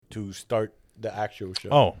to start the actual show.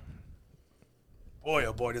 Oh. Boy,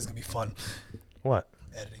 oh boy, this is going to be fun. What?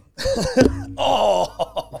 Editing.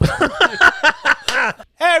 Oh.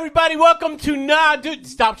 Hey, everybody, welcome to Nah, Dude.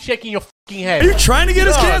 Stop shaking your fucking head. Are you trying to get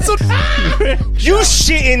us canceled? You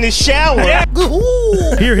shit in the shower.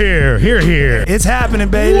 Here, here, here, here. It's happening,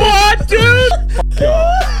 baby. What, dude?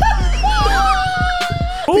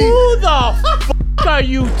 Who the fuck are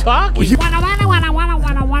you talking?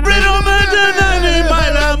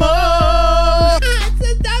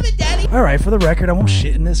 All right, for the record, I won't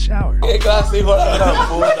shit in this shower. Like,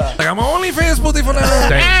 I'm only fans booty for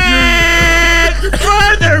that. And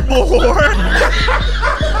furthermore,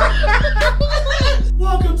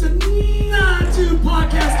 Welcome to Not Too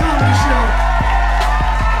Podcast Comedy Show.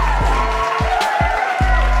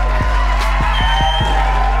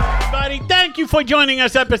 everybody, thank you for joining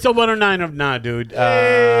us. Episode 109 of Nah, Dude.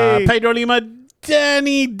 Pedro Lima,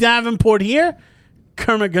 Danny Davenport here,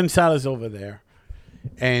 Kermit Gonzalez over there.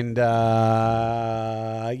 And,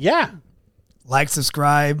 yeah. Like,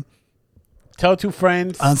 subscribe, Tell two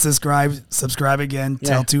friends. unsubscribe, subscribe again, Yeah.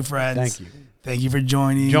 tell two friends. Thank you. Thank you for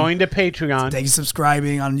joining. Join the Patreon. Thank you for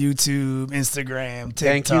subscribing on YouTube, Instagram, TikTok.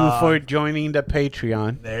 Thank you for joining the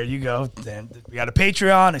Patreon. There you go. Then we got a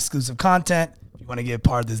Patreon, exclusive content. If you want to get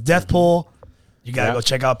part of this death pool, you got to go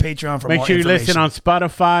check out Patreon for Make more sure you information. listen on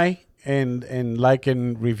Spotify and like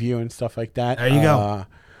and review and stuff like that. There you go.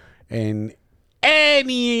 And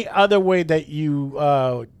any other way that you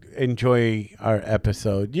enjoy our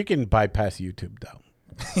episode, you can bypass YouTube though.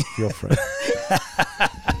 Feel free.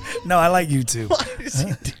 No, I like YouTube. Why does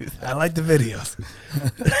he do that? I like the videos.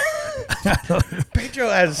 Pedro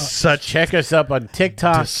has such Check us up on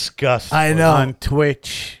TikTok, disgust. I know. on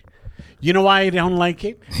Twitch. You know why I don't like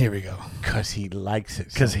it? Here we go. Because he likes it.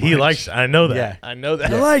 Because so he much. likes. I know that. Yeah. I know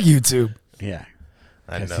that. I like YouTube. Yeah.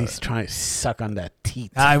 I know Because he's it. trying to suck on that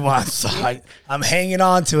teat. I'm hanging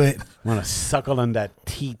on to it. Want to suckle on that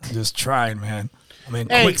teat. Just trying, man. I'm in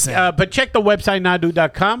Hey, quicksand. but check the website,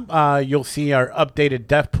 nadu.com. You'll see our updated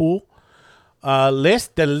death pool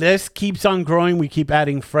list. The list keeps on growing. We keep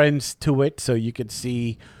adding friends to it so you can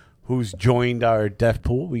see who's joined our death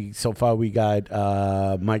pool. So far we got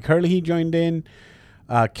Mike Hurley, he joined in.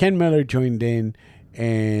 Ken Miller joined in.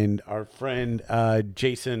 And our friend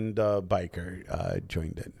Jason the biker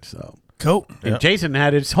joined in. So Cool. and Jason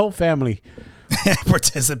had his whole family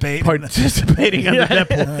Participate. participating in the death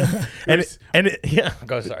pool. Yeah.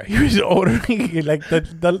 Go. Sorry. He was ordering, like,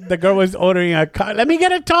 the girl was ordering a car. Let me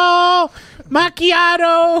get a tall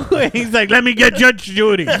macchiato. And he's like, let me get Judge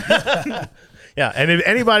Judy. Yeah. And if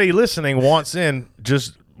anybody listening wants in,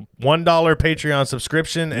 just $1 Patreon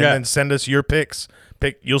subscription, and then send us your picks.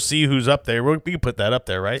 You'll see who's up there. We can put that up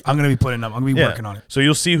there, right? I'm going to be putting up. I'm going to be working on it. So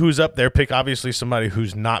you'll see who's up there. Pick obviously somebody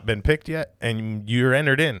who's not been picked yet, and you're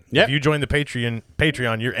entered in. Yep. If you join the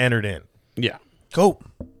Patreon, you're entered in. Yeah. Cool.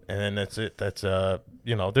 And then that's it. That's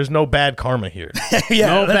there's no bad karma here. Yeah,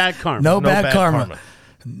 No bad karma. No, No bad karma.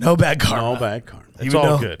 No bad karma. No bad karma. It's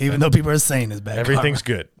all good. Even though people are saying it's bad Everything's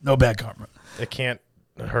karma. good. No bad karma. It can't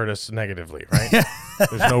hurt us negatively, right?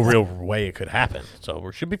 There's no real way it could happen. So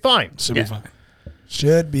we should be fine. Should be fine.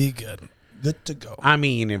 Should be good. Good to go. I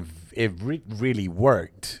mean, if it really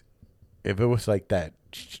worked, if it was like that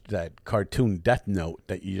cartoon Death Note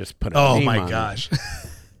that you just put a Oh name my on gosh. it,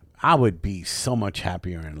 I would be so much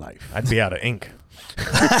happier in life. I'd be out of ink.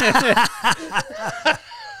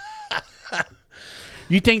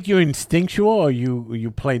 You think you're instinctual or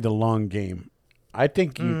you play the long game? I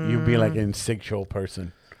think you'd be like an instinctual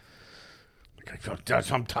person.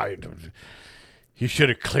 I'm tired of it. You should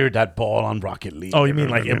have cleared that ball on Rocket League. Oh, you mean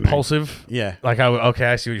like impulsive? Yeah. Like okay,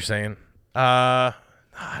 I see what you're saying. I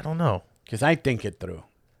don't know. Because I think it through.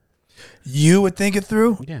 You would think it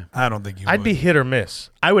through? Yeah. I don't think you I'd would. be hit or miss.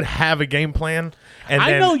 I would have a game plan, and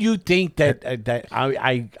I then, know you think that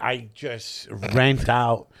I just rant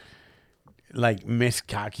out like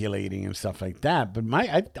miscalculating and stuff like that, but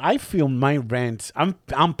I feel my rants.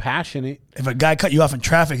 I'm passionate. If a guy cut you off in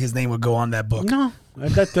traffic, his name would go on that book. No,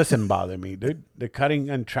 that doesn't bother me, dude. The cutting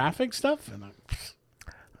and traffic stuff. And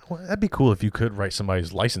Well, that'd be cool if you could write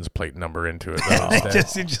somebody's license plate number into it. though,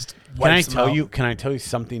 instead. You just Can I wipes them tell out. you? Can I tell you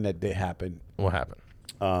something that did happen? What happened?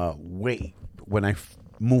 When I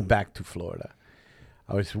moved back to Florida,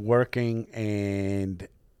 I was working and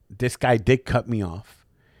this guy did cut me off,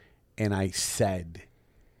 and I said,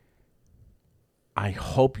 "I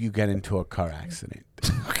hope you get into a car accident."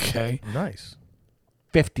 Okay. Nice.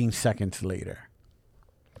 15 seconds later,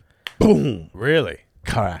 boom, Really?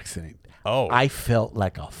 car accident. Oh. I felt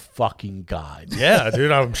like a fucking god. Yeah,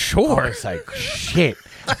 dude, I'm I sure. was like, shit,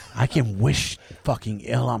 I can wish fucking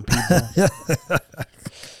ill on people.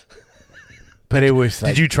 But it was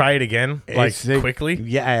like, Did you try it again? Like it's- quickly?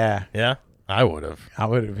 Yeah. Yeah. I would have. I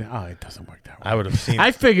would have. Oh, it doesn't work that way. I would have seen.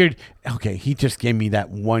 I figured, okay, he just gave me that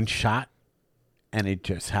one shot, and it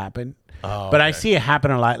just happened. Oh, But I okay. see it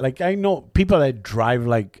happen a lot. Like, I know people that drive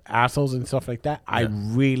like assholes and stuff like that. I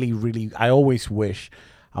really, I always wish,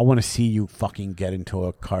 I want to see you fucking get into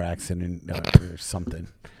a car accident or something.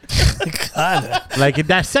 Like in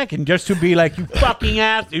that second, just to be like, you fucking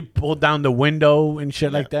ass, you pull down the window and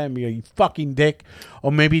shit like that, and be like, you fucking dick,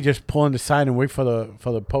 or maybe just pull on the side and wait for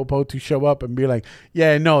the popo to show up and be like,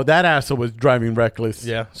 yeah, no, that asshole was driving reckless.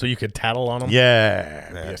 Yeah. So you could tattle on them.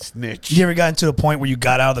 Yeah, be a snitch. You ever gotten to a point where you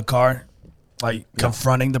got out of the car, like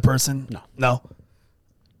confronting the person? No.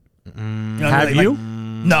 You know, Have like- you?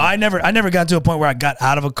 No, I never got to a point where I got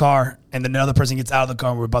out of a car and then another person gets out of the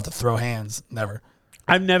car and we're about to throw hands. Never.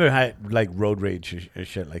 I've never had like road rage or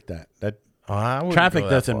shit like that. That I wouldn't traffic go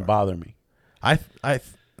that doesn't far. bother me.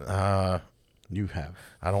 You have.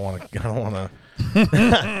 I don't want to. I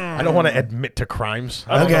don't want to admit to crimes.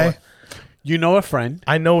 I don't Okay. know. You know a friend.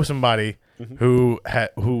 I know somebody who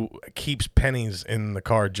keeps pennies in the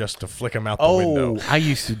car just to flick them out the window. I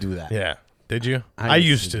used to do that. Yeah. Did you? I I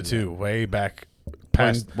used used to to do too. Way back When,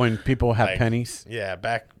 past. when people have like, pennies. Yeah,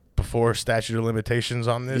 back before statute of limitations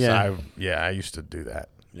on this. Yeah. I used to do that.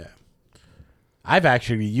 Yeah. I've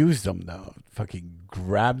actually used them though. Fucking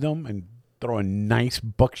grab them and throw a nice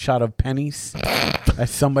buckshot of pennies at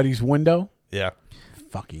somebody's window. Yeah.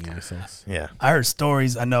 Fucking assholes. Yeah. I heard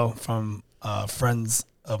stories I know from friends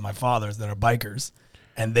of my father's that are bikers,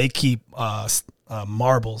 and they keep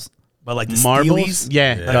marbles, but like the Marbles? steelies,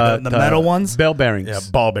 Yeah. like the metal ones, Bell bearings. Yeah.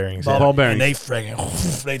 Ball bearings. ball- yeah. ball bearings. and they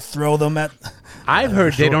friggin' they throw them at. I've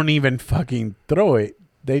heard they don't even fucking throw it.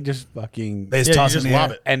 They just fucking They just Yeah, you toss just it in the lob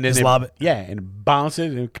air. it. and then just they, lob it. Yeah, and it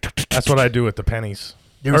bounces and That's what I do with the pennies.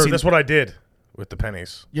 You ever Or seen- that's what I did with the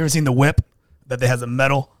pennies. You ever seen the whip that they has a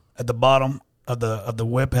metal at the bottom of the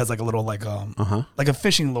whip? It has like a little like a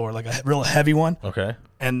fishing lure, like a real heavy one. Okay.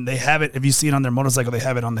 And they have it. If you see it on their motorcycle, they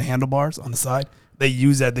have it on the handlebars on the side. They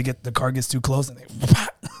use that. They get the car gets too close and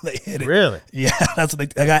they hit it. Really? Yeah, that's what they.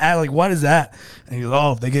 The guy asked, like, what is that? And he goes,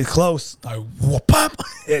 oh, if they get close, I whoop up,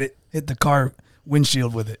 hit the car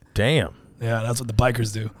windshield with it. Damn. Yeah, that's what the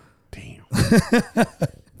bikers do. damn.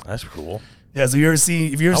 That's cool. Yeah, so if you ever see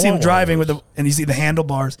want them one of driving with those. and you see the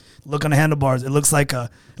handlebars, look on the handlebars. It looks like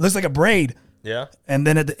a braid, Yeah. and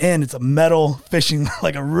then at the end it's a metal fishing,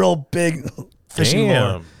 like a real big fishing lure,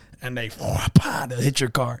 Damn. and they'll hit your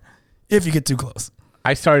car if you get too close.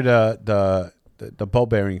 I started the ball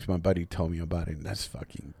bearings. My buddy told me about it. And that's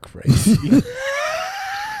fucking crazy.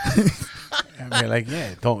 I mean, like,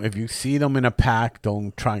 yeah, don't if you see them in a pack,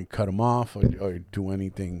 don't try and cut them off or do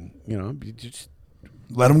anything. You know, you just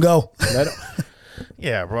Let them go. let 'em-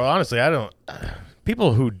 Yeah, bro. Honestly, I don't.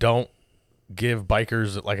 People who don't give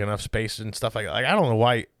bikers like enough space and stuff like I don't know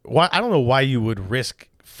why I don't know why you would risk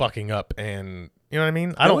fucking up and you know what I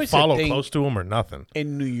mean. I There don't was a follow thing- close to them or nothing.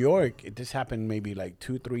 In New York, this happened maybe like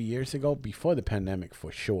 2-3 years ago, before the pandemic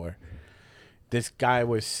for sure. This guy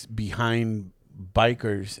was behind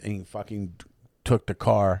bikers and he fucking took the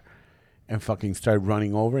car and fucking started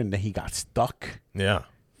running over, and then he got stuck. Yeah.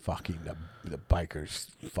 Fucking the bikers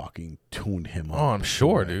fucking tuned him up. Oh, I'm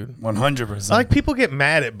sure, dude. 100%. Like people get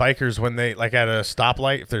mad at bikers when they like at a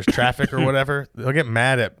stoplight if there's traffic or whatever. They'll get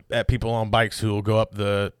mad at people on bikes who will go up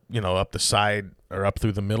the up the side or up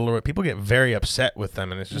through the middle or people get very upset with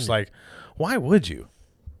them, and it's just like, why would you?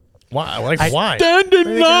 Why? Why? Stand in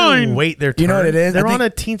They gotta line. Wait their turn. You know what it is? They're I on a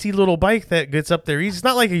teensy little bike that gets up there. It's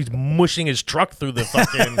not like he's mushing his truck through the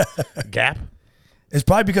fucking gap. It's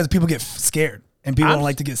probably because people get scared and people I'm don't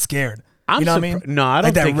like to get scared. I'm You know what I surpri- mean? no, I don't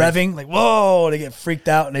like that think revving, like whoa, they get freaked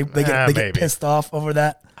out and they get maybe. pissed off over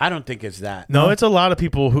that. I don't think it's that. No, it's a lot of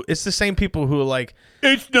people who. It's the same people who are like,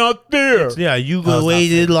 It's not there. yeah, you it's go not wait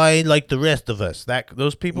in line like the rest of us.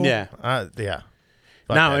 Those people. Yeah. Yeah.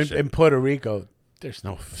 Fuck Now that in, shit. in Puerto Rico, there's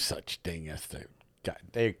no such thing as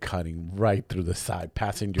they're cutting right through the side,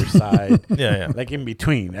 passenger side. Yeah. Like in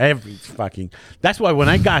between every fucking. That's why when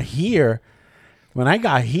I got here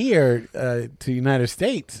to the United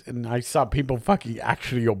States and I saw people fucking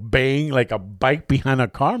actually obeying like a bike behind a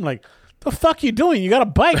car, I'm like, the fuck you doing? You got a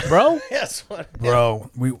bike, bro? Yes. What?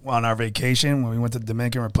 Bro, we on our vacation when we went to the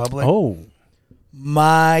Dominican Republic. Oh,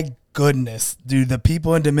 My goodness, dude, the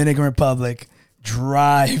people in Dominican Republic,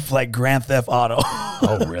 drive like Grand Theft Auto.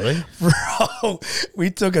 Oh, really? Bro, we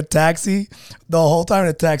took a taxi. The whole time in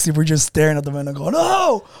the taxi, we're just staring at the window going,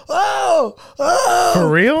 oh, oh, oh. For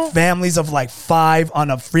real? Families of like 5 on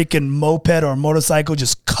a freaking moped or motorcycle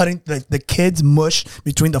just cutting the kids mush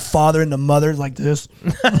between the father and the mother like this.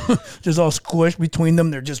 Just all squished between them.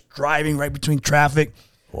 They're just driving right between traffic.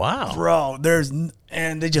 Wow. Bro,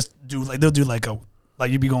 and they just do like, they'll do like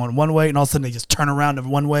you'd be going one way and all of a sudden they just turn around to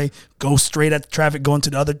one way, go straight at the traffic, go into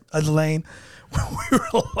the other lane. We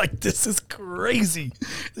were like, this is crazy.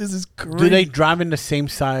 This is crazy. Do they drive in the same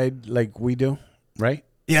side like we do? Right?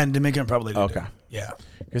 Yeah, in Dominican probably they Okay. do. Yeah.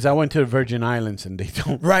 Because I went to the Virgin Islands and they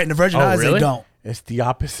don't. Right, in the Virgin Islands really? they don't. It's the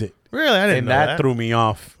opposite. Really? I didn't And know that. threw me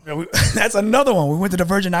off. Yeah, that's another one. We went to the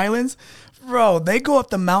Virgin Islands. Bro, they go up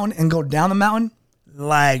the mountain and go down the mountain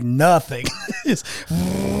like nothing. Just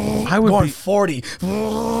I would going be 40.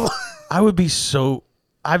 I would be so.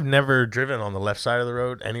 I've never driven on the left side of the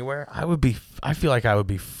road anywhere. I feel like I would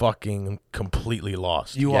be fucking completely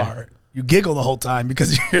lost. You are. You giggle the whole time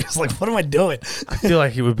because you're just like, what am I doing? I feel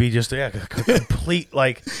like it would be just a complete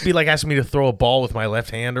like be like asking me to throw a ball with my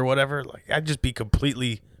left hand or whatever. Like I'd just be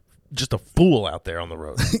completely just a fool out there on the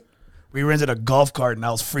road. We rented a golf cart and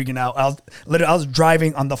I was freaking out. I was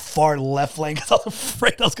driving on the far left lane because I was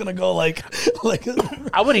afraid I was gonna go like.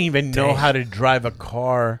 I wouldn't even know how to drive a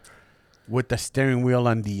car with the steering wheel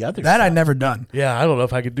on the other That side. I never done. Yeah, I don't know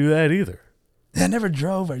if I could do that either. I never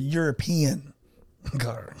drove a European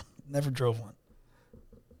car. Never drove one.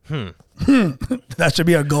 That should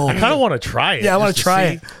be a goal. I kind of want to try it. Yeah, I want just to try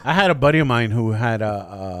see. it. I had a buddy of mine who had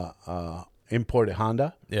a imported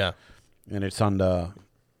Honda, Yeah, and it's on the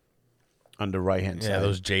right hand yeah. side.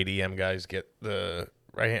 Those JDM guys get the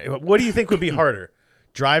right hand. What do you think would be harder,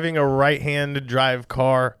 driving a right-handed drive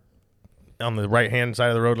car on the right-hand side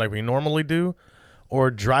of the road like we normally do,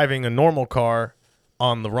 or driving a normal car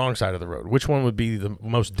on the wrong side of the road? Which one would be the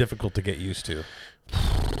most difficult to get used to?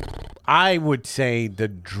 I would say the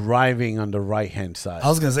driving on the right hand side. I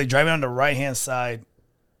was gonna say driving on the right hand side,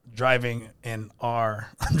 driving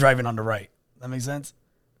driving on the right. That makes sense.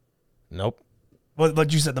 Nope.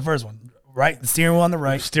 What you said the first one, right? The steering wheel on the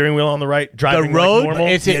right. Steering wheel on the right, The driving road like normal.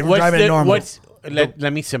 is Yeah, it? we're What's driving the, normal.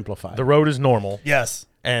 let me simplify. The road is normal, Yes.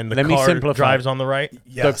 and the Let me car simplify. drives on the right.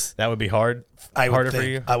 Yes. That would be hard. I would harder think, for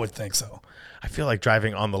you. I would think so. I feel like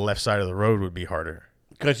driving on the left side of the road would be harder.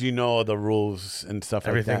 Because you know the rules and stuff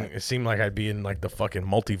Everything. like that. It seemed like I'd be in like the fucking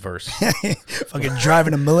multiverse. Fucking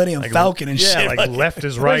driving a Millennium Falcon and yeah, shit. like left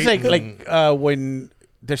is But right. it's and when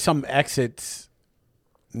there's some exits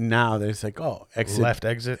now, there's like, oh, exit. left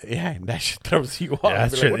exit. Yeah, and that shit throws you off. Yeah,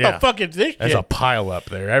 that You're shit- like, what yeah. the fuck is this There's shit? a pile up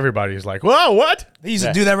there. Everybody's like, "Whoa, what?" They used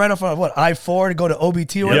to do that right off of I-4 to go to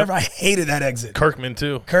OBT or Yep. whatever. I hated that exit. Kirkman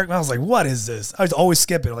too. Kirkman, I was like, what is this? I was always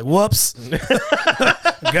skip it. Like, whoops.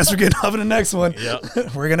 I guess we're getting up in the next one. Yep.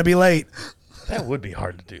 We're going to be late. That would be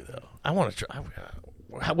hard to do though. I want to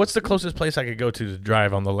try. What's the closest place I could go to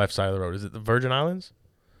drive on the left side of the road? Is it the Virgin Islands?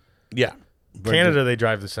 Yeah. Canada, they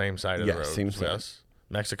drive the same side of Yeah, the road. same as side. us.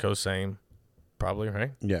 Mexico, same. Probably,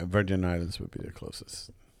 right? Yeah, Virgin Islands would be the closest.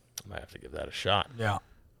 I might have to give that a shot. Yeah.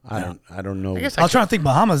 I don't know. I guess I was trying to think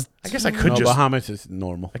Bahamas. I guess I could no, just Bahamas is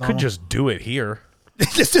normal. I could just do it here.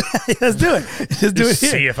 Let's do it. Just do it Just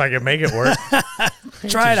here. see if I can make it work.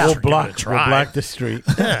 Try it We'll out. block try. the street.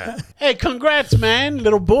 Yeah. Hey, congrats, man,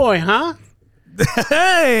 little boy, huh?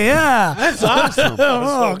 Hey, yeah. That's awesome.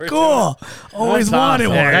 Oh, cool. Always That's wanted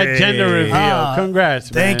awesome. one. That gender Hey. reveal. Ah,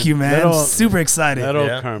 Congrats, man. Thank you, man. Little, Super excited. little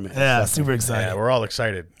Yeah. Kermit. Yeah, super excited. Yeah, we're all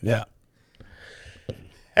excited. Yeah.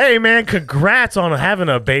 Hey man, congrats on having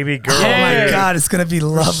a baby girl. Oh my Hey. God, it's gonna be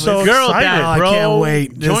lovely. so Girl excited. dad, Oh, bro. I can't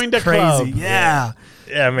wait. This Join is the crazy. club. Yeah.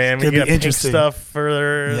 Yeah, man. We gonna be get pink interesting. stuff for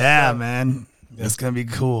her. Yeah, man. It's gonna be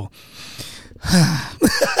cool.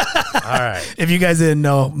 All right. If you guys didn't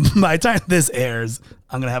know, by the time this airs,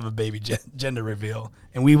 I'm gonna have a baby gender reveal,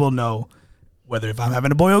 and we will know whether if I'm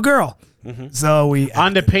having a boy or girl. So we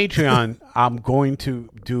On the Patreon, I'm going to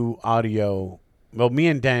do audio. Well, me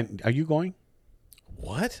and Dan, are you going?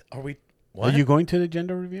 What are we? Are you going to the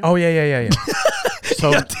gender reveal? Oh yeah.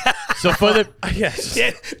 So for the Yes.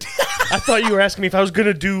 I thought you were asking me if I was going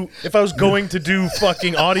to do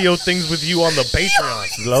fucking audio things with you on the Patreon.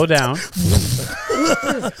 slow down.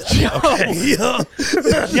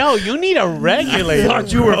 Yo, you need a I regulator.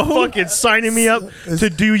 thought you were fucking signing me up to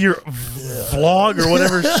do your vlog or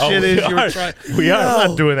whatever shit is you were trying. I'm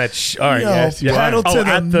not doing that. All right, Yo, yes, yeah. pedal to the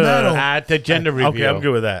at metal. At the gender reveal. Okay, I'm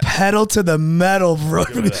good with that. pedal to the metal, bro.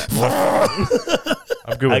 I'm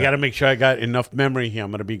good with I that. got to make sure I got enough memory here.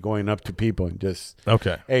 I'm going to be going up to people and just,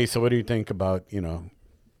 Okay. hey, so what do you think about, Oh,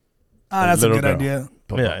 that's a little good girl. idea.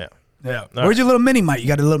 Yeah. Yeah. Where's your little mini mic? You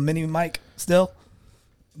got a little mini mic still?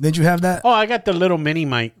 Did you have that? Oh, I got the little mini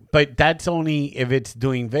mic, but that's only if it's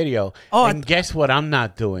doing video. Oh, and guess what I'm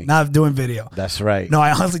not doing? Not doing video. That's right. No,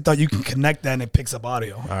 I honestly thought you can connect that and it picks up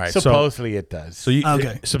audio. All right. Supposedly it does. So you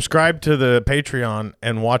Okay. subscribe to the Patreon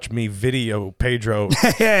and watch me video Pedro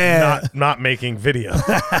Yeah. not making video.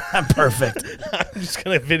 Perfect. I'm just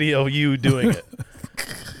gonna video you doing it.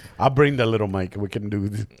 I'll bring the little mic. We can do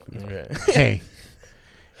this. Okay.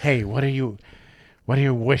 Hey, what are your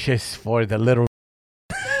wishes for the little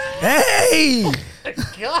Hey!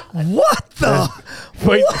 What the?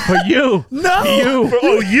 for you? No. You.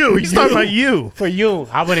 Oh, you. He's talking about you. For you.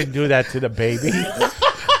 I wouldn't do that to the baby.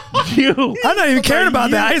 You. I'm not even caring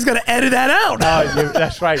about that. I just got to edit that out.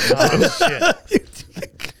 That's right. No, Shit.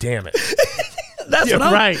 Damn it. That's You're what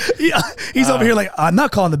I'm right. Yeah, he's over here like, I'm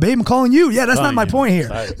not calling the babe. I'm calling you. Yeah, that's not my point here.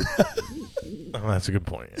 Sorry. Oh, that's a good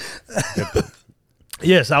point.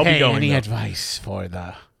 Yes, I'll be Hey, going. any though. advice for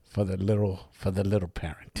the little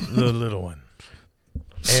parent? The little one,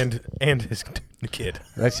 and his kid.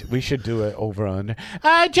 We should do it over under.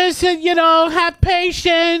 I just have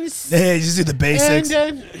patience. Hey, just do the basics.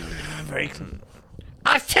 And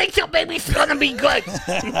I think your baby's gonna be good.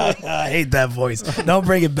 I hate that voice. Don't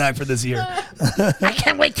bring it back for this year. I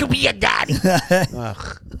can't wait to be a daddy.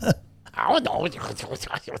 I don't know.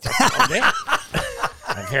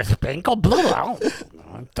 There's pink or blue.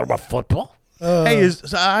 Throw a football. Hey,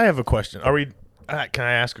 so I have a question. Are we? Can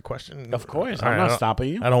I ask a question? Of course, All I'm right, not I don't- stopping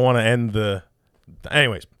you. I don't want to end the.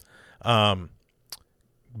 Anyways,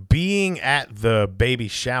 being at the baby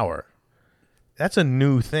shower, that's a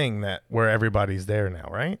new thing where everybody's there now,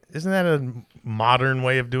 right? Isn't that a modern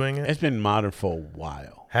way of doing it? It's been modern for a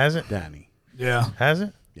while. Has it? Danny? Yeah. Has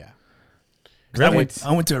it? Yeah. I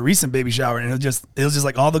went to a recent baby shower and it was just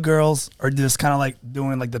like all the girls are just kind of like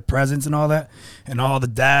doing like the presents and all that, and all the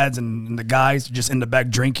dads and the guys are just in the back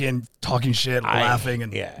drinking, talking shit, laughing,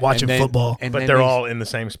 and watching football. And But then they're all in the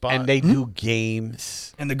same spot. and they do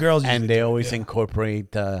games, And the girls and usually they do, always yeah.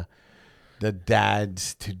 incorporate the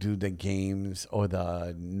dads to do the games or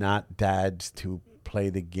the not dads to play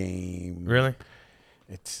the game. Really?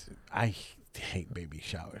 I hate baby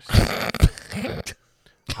showers.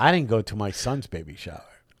 I didn't go to my son's baby shower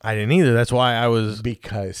I didn't either. That's why I was.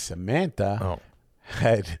 because Samantha Oh.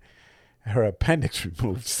 had her appendix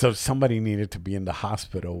removed, so somebody needed to be in the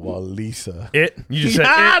hospital while Lisa. You just said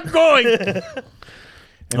I'm going. And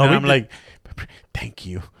Oh, we I'm did- like, thank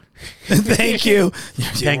you. Thank you.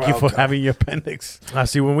 Thank you for having your appendix.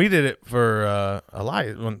 See, when we did it for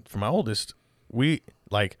for my oldest,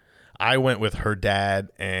 I went with her dad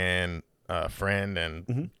and a friend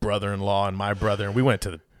and brother-in-law and my brother, and we went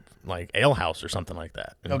to ale house or something like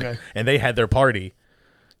that. Okay. And they had their party,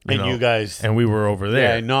 You guys. and we were over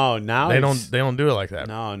there. Yeah, no, now they it's- don't do it like that.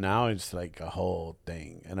 No, now it's like a whole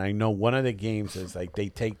thing. And I know one of the games is like they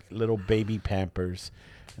take little baby Pampers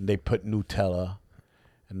and they put Nutella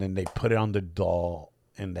and then they put it on the doll.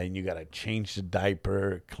 And then you got to change the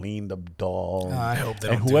diaper, clean the doll. I hope they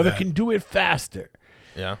And don't do whoever that. can do it faster.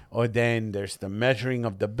 Yeah. Or then there's the measuring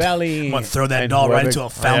of the belly. I'm gonna throw that and doll right whoever- into a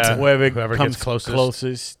fountain. Whoever Whoever comes gets closest.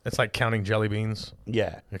 closest. It's like counting jelly beans,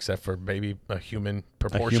 Yeah. except for human A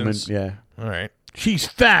proportions. human, yeah. All right. She's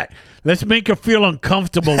fat. Let's make her feel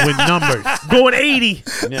uncomfortable with numbers. Going 80.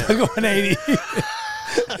 Yeah. Going 80.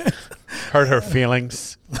 Hurt her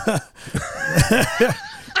feelings.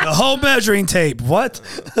 The whole measuring tape. What?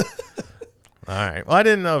 All right. Well, I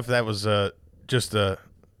didn't know if that was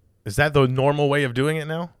is that the normal way of doing it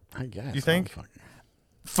now? I guess. You think?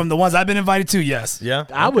 From the ones I've been invited to, yes. Yeah.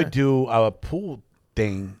 I would do a pool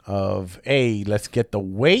thing of, let's get the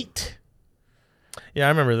weight Yeah, I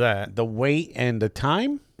remember that. and the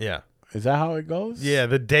time. Yeah. Is that how it goes? Yeah,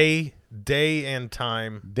 the day and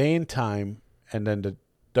time. Day and time, and then the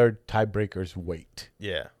third tiebreaker's weight.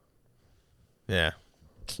 Yeah. Yeah.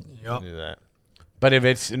 Yep. Do that. But if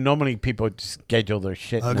it's normally people schedule their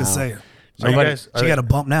shit I was now. gonna say. Are you Nobody- guys- She got a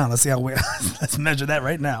bump now. Let's see how we. Let's measure that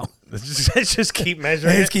right now. Let's just keep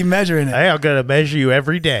measuring Let's it. keep measuring it. Hey, I'm gonna measure you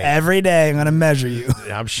every day. Every day I'm gonna measure you.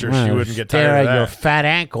 I'm sure Well, she wouldn't get stare tired of at your that. fat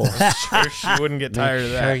ankles. Sure she wouldn't get tired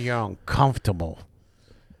of Make sure that. you're uncomfortable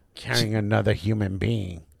carrying another human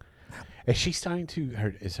being. Is she starting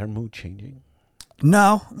to? Is her mood changing?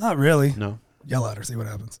 No, not really. No, Yell at her. See what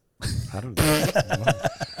happens. I don't know.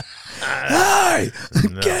 Hey,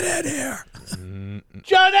 get in here.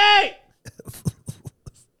 Johnny.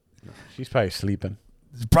 She's probably sleeping.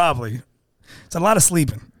 Probably. It's a lot of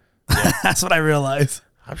sleeping. That's what I realize.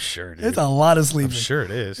 I'm sure, dude. It's a lot of sleeping. I'm sure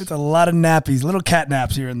it is. It's a lot of nappies, little cat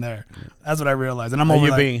naps here and there. That's what I realized. And I'm Are over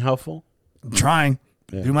you like, being helpful? trying.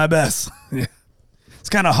 Yeah. Do my best. Yeah.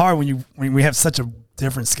 kind of hard when we have such a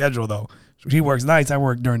different schedule though. He works nights, I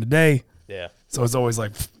work during the day. Yeah. So it's always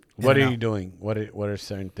like. What are you doing? What are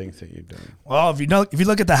certain things that you're doing? Well, if you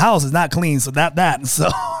look at the house, it's not clean. So that. So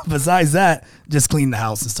besides that, just clean the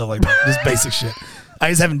house and stuff like that. Just basic shit. I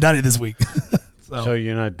just haven't done it this week. So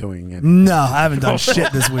you're not doing it. No, I haven't done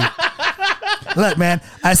shit this week. Look, man,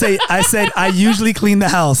 I said I usually clean the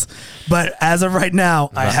house, but as of right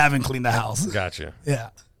now, I haven't cleaned the house. Gotcha. Yeah.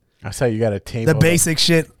 I saw you got a table. The basic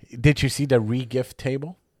shit. Did you see the re-gift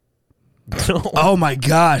table? Oh my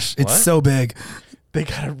gosh, it's so big. They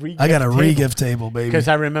got a re-gift I got a table. re-gift table, baby. Because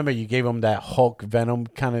I remember you gave him that Hulk Venom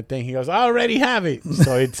kind of thing. He goes, I already have it.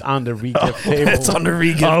 So it's on the re-gift table. It's on the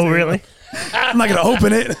re-gift table. Oh, really? I'm not going to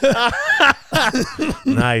open it.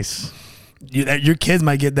 Nice. Your kids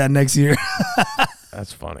might get that next year.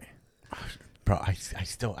 That's funny. Bro,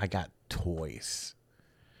 I got toys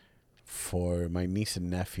for my niece and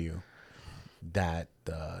nephew that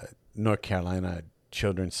North Carolina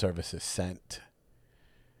Children's Services sent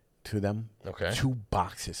to them. Okay. 2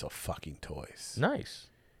 boxes of fucking toys. Nice.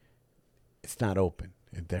 It's not open.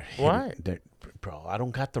 They're Why? Bro, I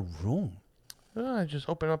don't got the room. Just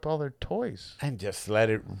open up all their toys. And just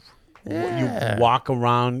let it. Yeah. You walk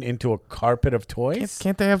around into a carpet of toys.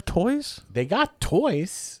 Can't they have toys? They got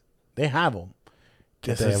toys. They have them.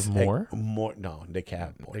 Can't they have more? More? No, they can't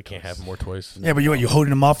have more. They can't toys. have more toys. Yeah, but you holding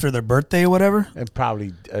them off for their birthday or whatever? And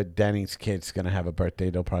probably Danny's kid's gonna have a birthday.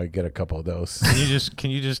 They'll probably get a couple of those. Can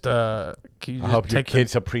you just I hope your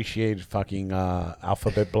kids appreciate fucking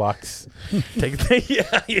alphabet blocks.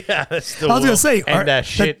 Yeah. That's still I was going to say, And that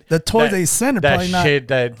shit. the toys they send are that probably not. shit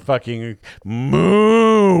that fucking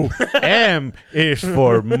moo. M is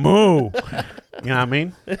for moo. You know what I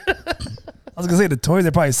mean? I was going to say, the toys they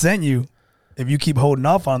probably sent you, if you keep holding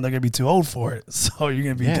off on them, they're going to be too old for it. So you're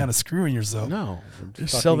going to be kind of screwing yourself. No.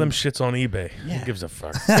 Just sell them shits on eBay. Yeah. Who gives a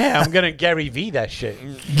fuck? Yeah, I'm gonna Gary V that shit.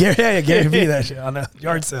 Gary Vee that shit on a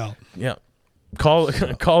yard sale. Yeah. Call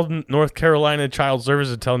North Carolina Child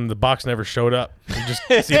Services and tell them the box never showed up. And just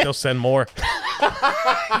see if they'll send more.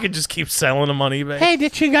 You can just keep selling them on eBay. Hey,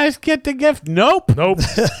 did you guys get the gift? Nope. Nope.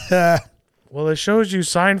 Well, it shows you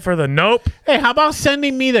signed for the nope. Hey, how about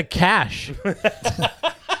sending me the cash?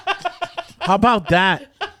 How about that?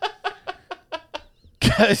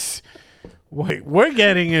 Because what we're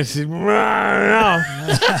getting is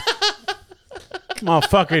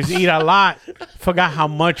motherfuckers eat a lot. Forgot how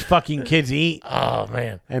much fucking kids eat. Oh,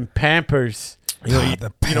 man. And Pampers. You know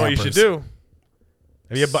what you should do?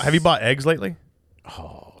 Have you bought eggs lately?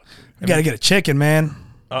 Oh, You got to get a chicken, man.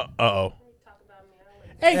 Uh-oh.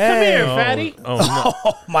 hey, come here, fatty. Oh, no.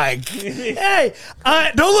 Oh, my God. Hey,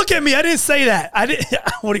 don't look at me. I didn't say that. I didn't.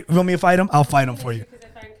 What do you want me to fight him? I'll fight him for you. Because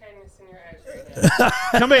I find kindness in your eyes right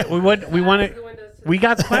now. Come here. We want it. We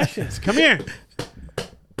got questions. Come here.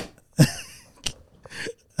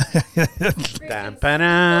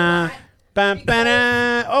 Ba-ba-da,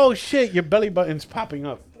 ba-ba-da. Oh shit! Your belly button's popping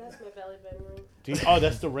up. That's my belly button ring. Oh,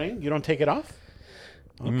 that's the ring. You don't take it off.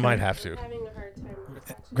 You might have to. I'm having a hard time with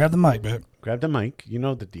that. Grab the mic, babe. Grab the mic. You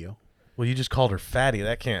know the deal. Well, you just called her fatty.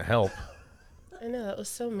 That can't help. I know, that was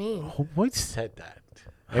so mean. What said that?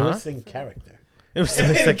 It was in character. It was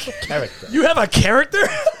Character. You have a character?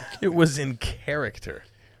 It was in character.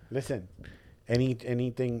 Listen,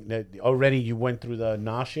 anything that already you went through the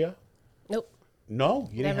nausea? Nope. No,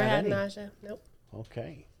 you didn't Never have had any. nausea. Nope.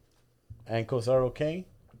 Okay. Ankles are okay.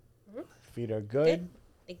 Feet are good.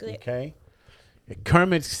 Good. Okay.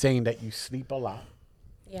 Kermit's saying that you sleep a lot,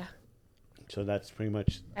 Yeah. so that's pretty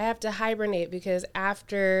much. I have to hibernate because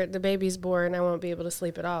after the baby's born, I won't be able to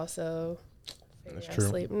sleep at all. So That's I true.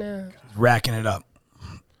 sleep now. Racking it up.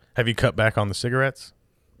 Have you cut back on the cigarettes?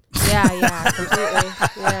 Yeah, completely.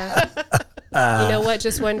 Yeah. You know what?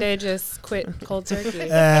 Just one day, just quit cold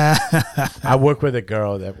turkey. I work with a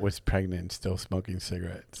girl that was pregnant, and still smoking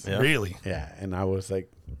cigarettes. Yeah. Really? Yeah, and I was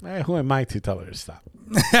like, who am I to tell her to stop?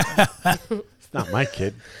 It's not my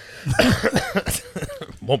kid.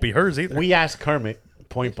 Won't be hers either. We asked Kermit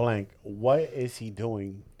point blank, what is he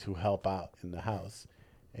doing to help out in the house?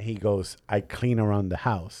 And he goes, I clean around the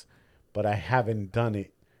house, but I haven't done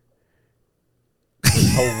it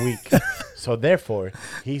this whole week. So therefore,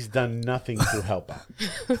 he's done nothing to help out.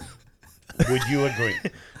 Would you agree?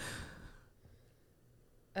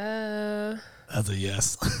 That's a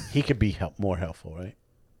yes. He could be more helpful, right?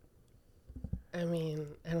 I mean,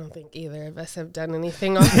 I don't think either of us have done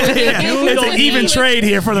anything already. It's an even trade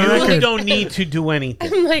here for the You record. don't need to do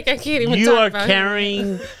anything. I'm like, I can't even You talk are about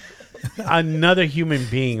carrying another human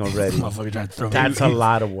being already. Motherfucker trying to throw me. That's a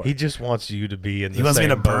lot of work. He just wants you to be in the He wants me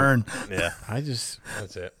same to boat. burn. Yeah, I just,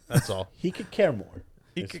 that's it. That's all. he could care more.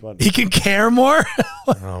 It's funny. He can care more.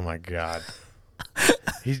 Oh my god.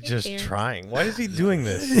 He's just trying. Why is he doing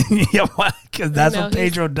this? Yeah, because that's know, what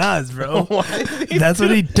Pedro does, bro. Why is he That's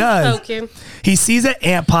what he does. Poking. He sees an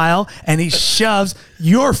ant pile and he shoves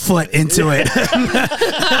your foot into it.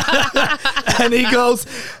 And he goes,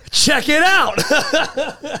 check it out.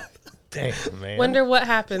 Damn, man. Wonder what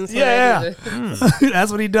happens. When Yeah. I do this.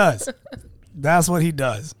 That's what he does. That's what he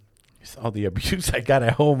does. It's all the abuse I got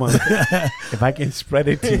at home. If I can spread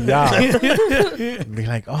it to y'all, be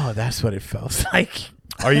like, oh, that's what it felt like.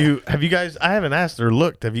 Have you guys, I haven't asked or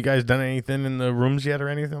looked, have you guys done anything in the rooms yet or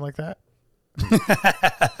anything like that?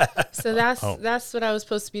 So that's what I was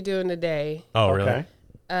supposed to be doing today. Oh, really?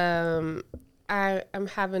 Okay. I'm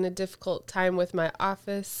having a difficult time with my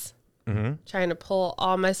office, trying to pull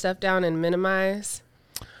all my stuff down and minimize.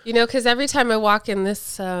 You know, because every time I walk in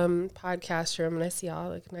this podcast room and I see all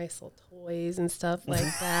like nice little toys and stuff like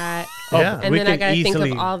that, Yeah. and we then I can got to think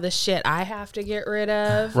easily- of all the shit I have to get rid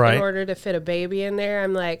of Right. in order to fit a baby in there.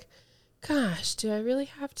 I'm like, gosh, do I really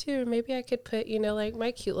have to? Or maybe I could put, like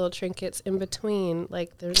my cute little trinkets in between,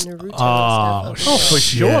 like the Naruto Oh, and stuff. for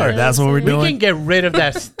sure. Yeah, that's what we're We doing. can get rid of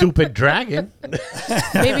that stupid dragon.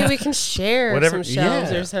 Maybe we can share Whatever- some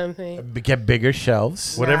shelves yeah. or something. Get bigger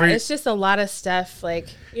shelves. Whatever Yeah, you- it's just a lot of stuff. Like,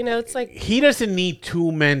 it's like He doesn't need 2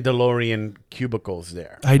 Mandalorian cubicles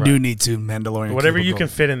there. I do need to Mandalorian. Whatever you cubicle. can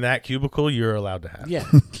fit in that cubicle, you're allowed to have. Yeah.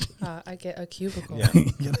 I get a cubicle. Yeah.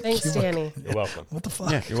 Thanks, Danny. You're welcome. What the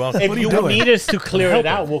fuck? Yeah. You're welcome. If What are you you doing? need us to clear it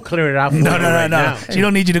out, we'll clear it out for No, you no, no, right no. now. She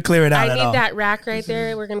don't need you to clear it out I at need all. that rack right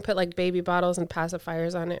there. We're gonna put like baby bottles and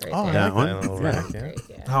pacifiers on it right Oh, there. That I one? like that little Yeah. rack, yeah. Great,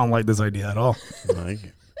 yeah. I don't like this idea at all.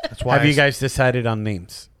 That's why Have you guys decided on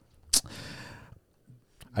names?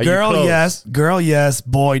 Are you Girl, close? yes. Girl, yes.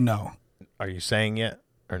 Boy, no. Are you saying yet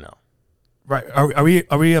or no? Right? Are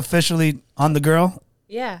we officially on the girl?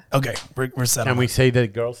 Yeah. Okay, we're set. Can on we it. say the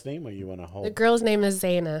girl's name, or you want to The hold? girl's name is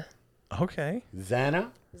Zaina. Okay. Zana?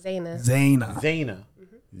 Zaina. Zaina? Zana.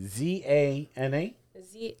 Zana?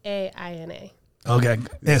 Zaina. Okay.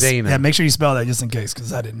 Yes. Zaina. Yeah. Make sure you spell that just in case,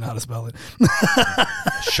 because I didn't know how to spell it.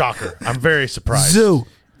 Shocker. I'm very surprised. Zoo.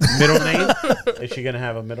 Middle name? Is she going to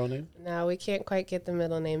have a middle name? No, we can't quite get the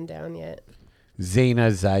middle name down yet. Zana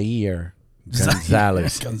Zaire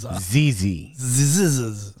Gonzalez. Gonzalez. Zizi.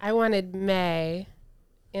 Zzz. I wanted May,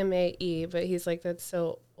 M-A-E, but he's like, that's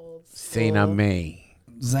so old school. Zana May.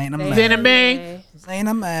 Zaina May. Zaina May.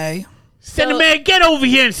 Zaina May. Zana May, get over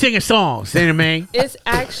here and sing a song. Zana May. It's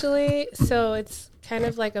actually, so it's kind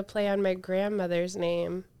of like a play on my grandmother's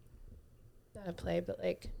name. Not a play, but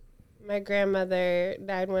like my grandmother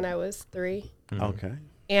died when I was 3. Okay.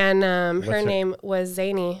 And her her- name was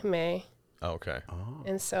Zany May. Okay.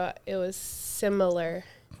 And so it was similar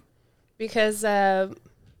because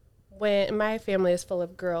when my family is full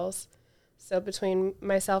of girls, so between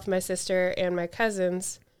myself, my sister, and my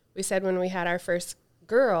cousins, we said when we had our first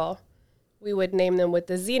girl, we would name them with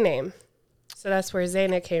the Z name. So that's where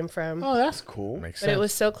Zaina came from. Oh, that's cool. Makes But sense. it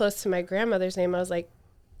was so close to my grandmother's name, I was like,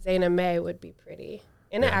 Zaina May would be pretty.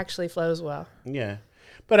 And it actually flows well. Yeah.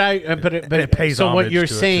 But it pays so what homage you're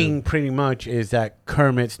to it, saying pretty much is that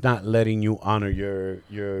Kermit's not letting you honor your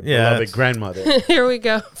Yeah, beloved that's- grandmother. Here we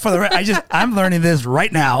go. For the I'm learning this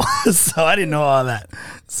right now, so I didn't know all that.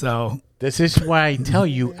 So This is why I tell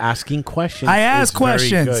you asking questions. I ask is very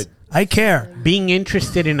questions. good. I care. Being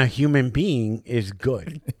interested in a human being is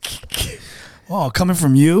good. Oh, coming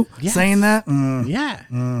from you Yes. saying that? Yeah.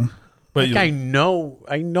 But Like I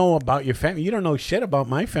know about your family. You don't know shit about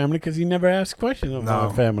my family because you never ask questions about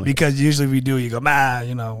my family. Because usually we do. You go,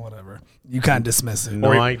 whatever. You kind of dismiss it. No,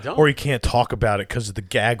 or, I don't. or you can't talk about it because of the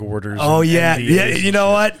gag orders. Oh and yeah, NDAs yeah. and You know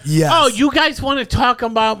shit. what? Yes. Oh, you guys want to talk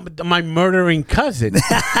about my murdering cousin?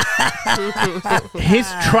 His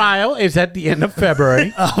trial is at the end of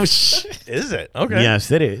February. Oh shit. Is it? Okay.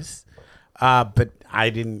 Yes, it is. But I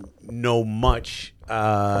didn't know much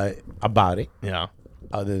about it Yeah.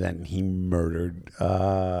 other than he murdered.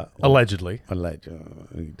 Allegedly.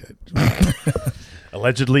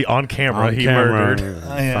 Allegedly on camera, On he camera, murdered.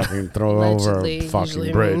 Fucking throw Allegedly, over a fucking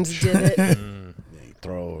usually bridge. means did it.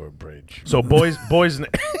 Throw over a bridge. So boys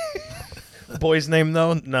name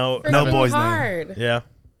though? No. No Freaking boy's name. hard. Yeah.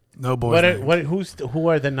 No boys. name. Who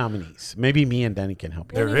are the nominees? Maybe me and Danny can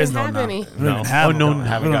help you. Don't There is even no have nominee. any. We don't even have Oh, a no, nominee.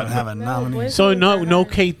 haven't We don't got have a No, nominee. boys So names no are hard.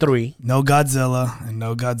 K3. No Godzilla and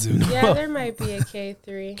no Godzu. Yeah, there might be a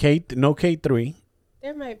K3. No K3.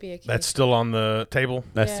 There might be a K3. That's still on the table.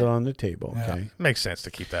 That's Yeah. still on the table. Yeah. Okay. Makes sense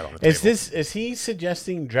to keep that on the table. Is he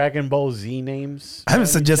suggesting Dragon Ball Z names? I haven't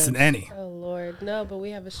suggested any Oh Lord, no! But we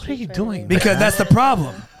have a. What are you doing? because that's the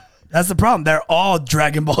problem. That's the problem. They're all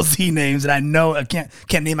Dragon Ball Z names, and I know I can't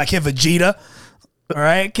name my kid Vegeta. All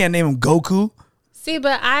right, can't name him Goku. See,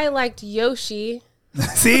 but I liked Yoshi,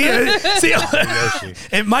 See, Yoshi.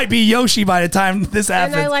 it might be Yoshi by the time this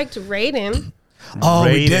and happens. I liked Raiden. Oh,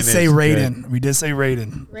 we Raiden did say is Raiden. We did say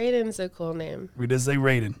Raiden. Raiden's a cool name. We did say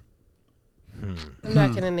Raiden. I'm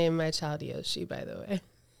not gonna name my child Yoshi, by the way.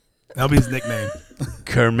 That'll be his nickname.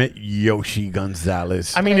 Kermit Yoshi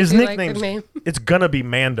Gonzalez. I mean, I his do like the nickname's name. it's gonna be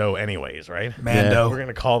Mando anyways, right? Mando. We're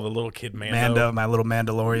gonna call the little kid Mando. Mando, my little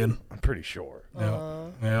Mandalorian. I'm pretty sure.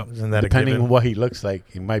 Yeah. Isn't that Depending a given? on what he looks like,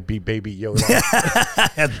 he might be Baby Yoda.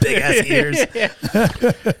 Has big ass ears.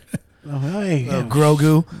 Oh, hey, Little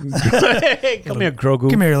Grogu. come here, Grogu.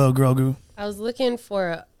 Come here, little Grogu. I was looking for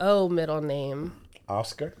a O middle name.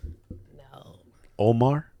 Oscar. No.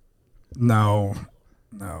 Omar. No.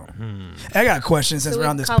 I got a question since So we're we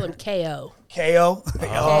on this. call him KO. KO.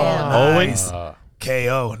 Oh, Owen. Nice.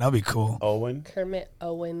 KO. That'd be cool. Owen. Kermit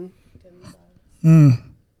Owen.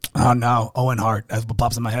 Oh no, Owen Hart. That's what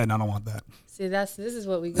pops in my head, and I don't want that. See, this is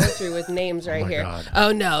what we go through with names right here. God.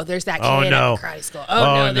 Oh no, there's that kid Oh, no. at high school. Oh,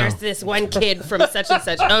 no, there's this one kid from such and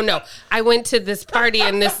such. Oh no, I went to this party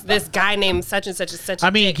and this guy named such and such and such. I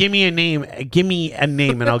mean, give me a name. Give me a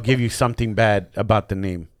name, and I'll give you something bad about the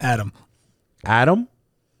name. Adam. Adam.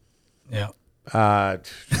 Yeah. I'm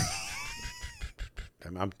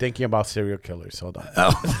thinking about serial killers. Hold on.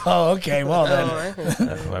 Oh, okay. Well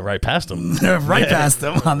then, I right past him. right past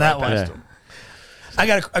them on that one. Yeah. I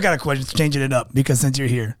got a question. Changing it up because since you're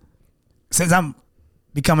here, since I'm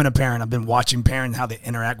becoming a parent, I've been watching parents how they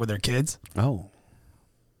interact with their kids. Oh.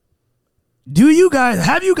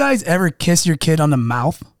 Have you guys ever kissed your kid on the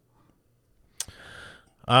mouth?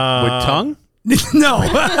 With tongue? No,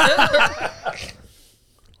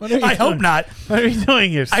 What are you I hope doing? not. What are you doing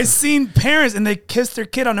here? I've seen parents and they kiss their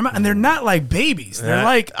kid on the mouth, and they're not like babies. They're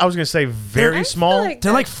like I was gonna say very I feel small.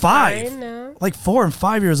 they're like that's 5, fine now. like 4 and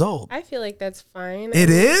 5 years old. I feel like that's fine. It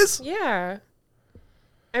is Yeah.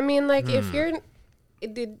 I mean, like if you're it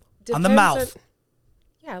on the depends mouth.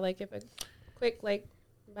 yeah, like if a quick like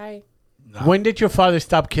bye. When did your father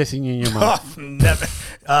stop kissing you in your mouth? Oh, never.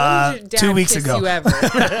 When did your dad 2 weeks kiss ago. You ever?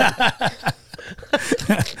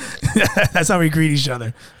 That's how we greet each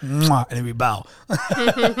other, Mwah, and then we bow.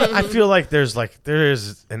 I feel like there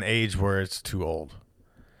is an age where it's too old,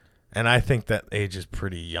 and I think that age is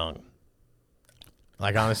pretty young.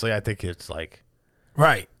 Like honestly, I think it's like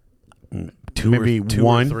Right. Maybe two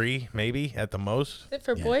one. or 3, maybe at the most. Is it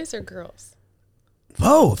for boys or girls?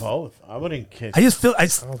 Both. Both. I wouldn't kiss. I just feel I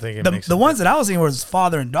don't think it the, makes the a ones that I was seeing was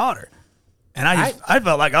father and daughter, and I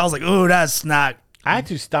felt like I was like, ooh, that's not. I had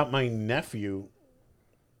to stop my nephew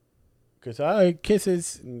because I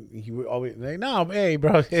kisses. And he would always like, no, hey,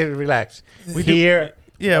 bro, hey, relax. We here.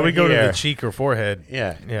 Yeah, we go to here. the cheek or forehead.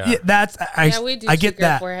 Yeah, Yeah, that's Yeah, we do I get cheek or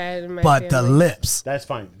that, forehead in my but the family. lips, that's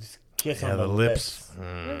fine. Just kiss Yeah, on the lips. I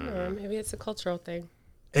don't know, maybe it's a cultural thing.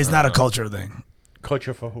 it's not a culture thing.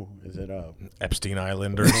 Culture for who? Is it Epstein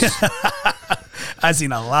Islanders. I've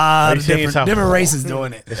seen a lot you of saying it's different a- races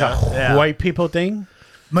doing it. it's a white people thing?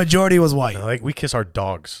 Majority was white. Like we kiss our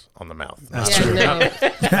dogs on the mouth. That's Yeah, true. no.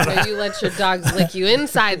 So you let your dogs lick you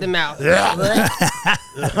inside the mouth.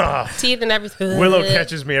 Teeth and everything. Willow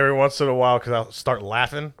catches me every once in a while because I'll start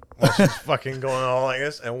laughing while she's fucking going all like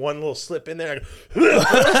this, and one little slip in there.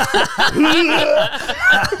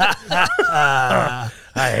 I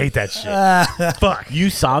hate that shit. Fuck. You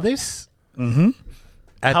saw this? Mm-hmm.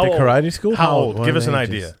 At How the old? karate school? How old? What Give are us the an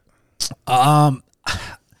ages? idea.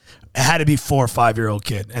 It had to be 4 or 5 year old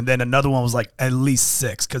kid, and then another one was like at least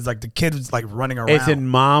 6 because like the kid was like running around. Is it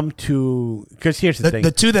mom to? Because here's the thing.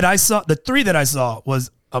 the 2 that I saw, the 3 that I saw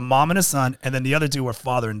was a mom and a son, and then the other 2 were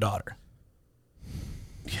father and daughter.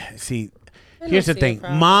 See, don't here's the see a thing.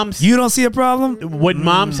 problem. Moms. You don't see a problem With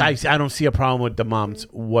moms, I don't see a problem with the moms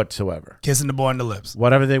whatsoever. kissing the boy on the lips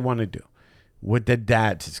Whatever they want to do. With the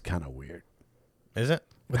dads, it's kind of weird. Is it?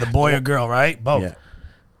 with a boy or girl, right? Both. Yeah.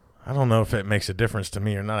 I don't know if it makes a difference to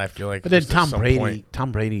me or not. I feel like. But then just at Tom some Brady, point-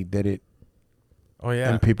 Tom Brady did it, Oh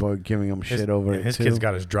yeah. and people are giving him shit over it His too. kid's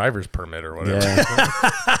got his driver's permit or whatever.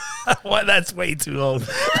 Yeah. What? That's way too old.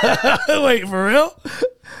 Wait, for real?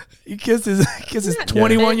 He kissed his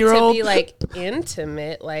 21-year-old. To be like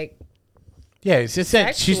intimate, like Yeah, it's just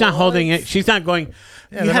that she's not Sexual, holding it. it's- She's not going,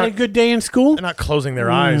 you they're had a not- good day in school? They're not closing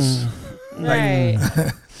their eyes. right.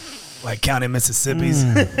 Like counting Mississippi's.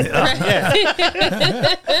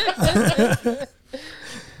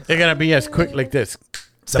 They got to be as quick like this.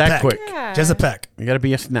 It's a That peck. quick. Yeah. Just a peck. You got to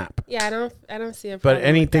be a snap. Yeah, I don't see a But problem.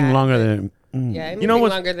 anything with that, longer but- than... yeah, anything You know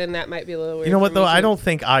what- longer than that might be a little weird. You know what for though? me, I too. don't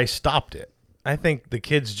think I stopped it. I think the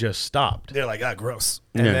kids just stopped. They're like, gross.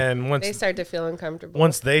 And Yeah. then They start to feel uncomfortable.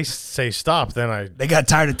 once they say stop, then They got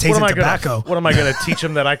tired of tasting tobacco. What am I going to teach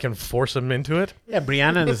them that I can force them into it? Yeah,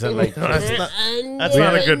 Brianna doesn't like. That's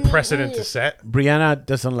not a good precedent to set. Brianna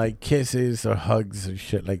doesn't like kisses or hugs or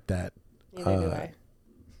shit like that. Neither do I.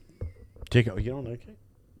 Jacob, you don't like it?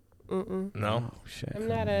 No. Oh shit. I'm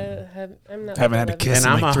not Haven't had a kiss in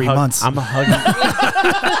I'm like a 3 hug- months. I'm a hugging,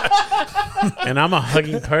 and I'm a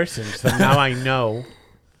hugging person. So now I know.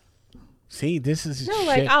 See, this is No, shit.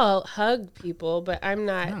 like I'll hug people, but I'm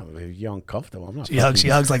not. No, if you're uncomfortable, I'm not. She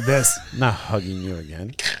hugs like this. Not hugging you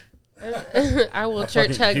again. I will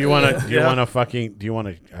church hug Do you want to? Do you want to fucking? Do you want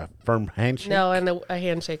a firm handshake? No, and a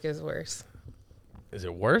handshake is worse. Is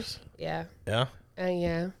it worse? Yeah. Yeah.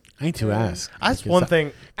 Yeah. I need to ask. That's one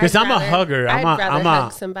thing. Because I'm a hugger. I'd rather I'm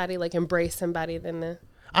hug somebody, like embrace somebody than the.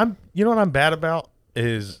 You know what I'm bad about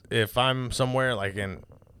is if I'm somewhere like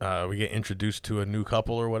we get introduced to a new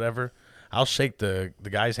couple or whatever, I'll shake the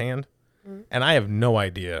guy's hand, and I have no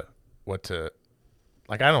idea what to.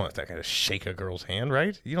 Like, I don't have to shake a girl's hand,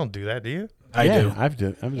 right? You don't do that, do you? I do. I've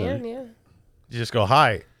done Yeah, it. yeah. You just go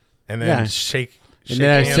hi, and then Yeah. shake. And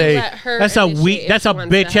then I hands. say, Let her "That's a initiate weak. if That's she a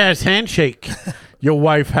wants to bitch ass handshake." Your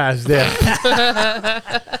wife has there.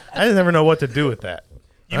 I just never know what to do with that.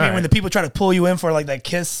 You All mean when right. the people try to pull you in for like that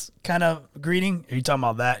kiss kind of greeting? Are you talking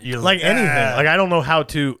about that? You're Like anything. "Ah." Like I don't know how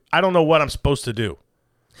to. I don't know what I'm supposed to do.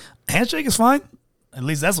 Handshake is fine. At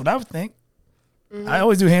least that's what I would think. I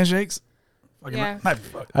always do handshakes. Fucking Yeah.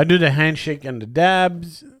 I do the handshake and the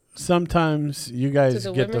dabs. Sometimes you guys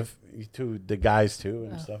the get women? to the guys too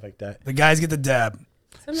and stuff like that. The guys get the dab.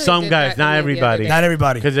 Somebody Some did guys, that not to me the everybody. other day. Not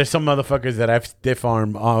everybody. Because there's some motherfuckers that I've stiff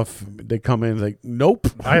arm off. They come in like, nope.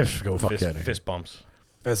 I just go Fuck fist, outta here. fist bumps.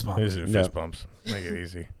 Fist bump. Fist Yeah. bumps. Make it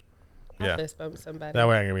easy. I'll Yeah. fist bump somebody. That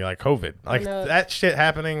way I can be like COVID. Like know. that shit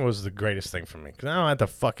happening was the greatest thing for me because I don't have to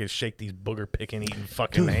fucking shake these booger picking eating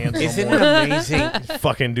fucking hands. no Isn't more. it amazing?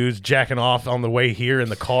 Fucking dudes jacking off on the way here in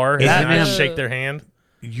the car and Isn't I it- shake their hand.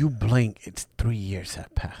 You blink, it's 3 years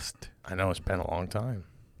have passed. I know it's been a long time.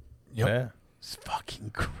 Yep. Yeah. It's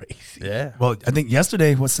fucking crazy. Yeah. Well, I think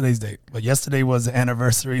yesterday, what's today's date? But yesterday was the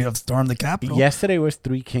anniversary of Storm the Capitol. Yesterday was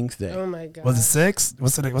Three Kings Day. Oh my god. Was it 6?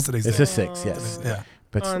 What's today's It's date? a 6, yes. Yeah.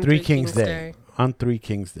 But it's On Three Three Kings Kings Day. Day. On Three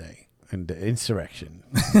Kings Day. And the insurrection.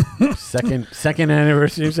 second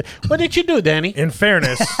anniversary. What did you do, Danny? In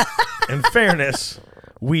fairness,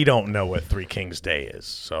 we don't know what Three Kings Day is.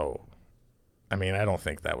 So, I mean, I don't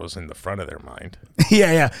think that was in the front of their mind.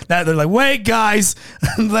 yeah. Now they're like, wait, guys,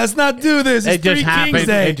 let's not do this. It's It just Three happened. Kings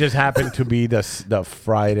Day. It just happened to be the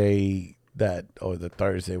Friday or the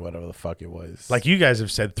Thursday, whatever the fuck it was. Like you guys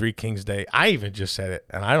have said Three Kings Day. I even just said it,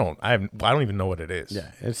 and I don't even know what it is.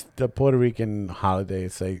 yeah, it's the Puerto Rican holiday.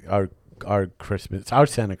 It's like our Christmas, our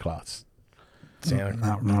Santa Claus. Santa.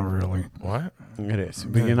 not really. What? It is,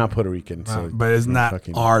 but you're not Puerto Rican, so But it's you're not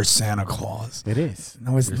fucking- our Santa Claus. It is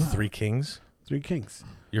No, it's There's not. Three Kings. Three Kings.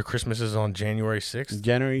 Your Christmas is on January 6th.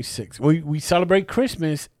 January 6th. We celebrate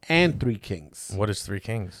Christmas and Three Kings. What is Three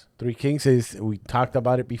Kings? Three Kings is, we talked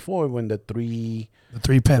about it before, when the three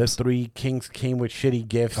Pimps. kings came with shitty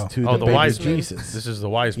gifts to Oh, the the baby wise men. Jesus. This is the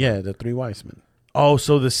wise men. Yeah, the three wise men. Oh,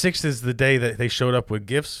 so the 6th is the day that they showed up with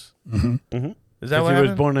gifts? Mm-hmm. Is that what he was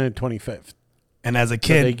happened? born on the 25th. And as a So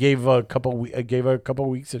kid, they gave her a couple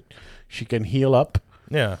weeks that she can heal up.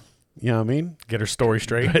 Yeah. You know what I mean? Get her story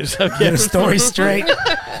straight. get the story straight.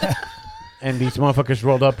 And these motherfuckers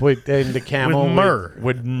rolled up in the camel With myrrh.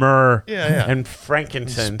 with myrrh, Yeah. and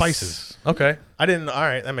frankincense, Spices. Okay. I didn't. All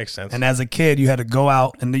right. That makes sense. And as a kid, you had to go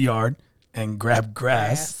out in the yard and grab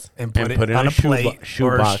grass and put, put it it on in a a shoe plate shoe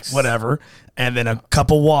or box. whatever, and then a cup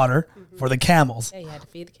of water for the camels. Yeah, you had to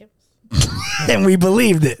feed the camels. And we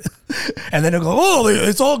believed it. And then they'll go, oh,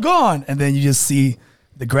 it's all gone. And then you just see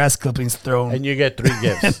the grass clippings thrown and you get 3 in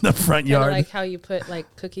gifts. the front Kind of yard. like how you put like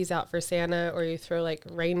cookies out for Santa, or you throw like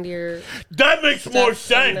reindeer. That makes more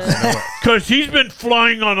stuff in sense. the- Because he's been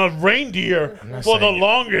flying on a reindeer for the saying it.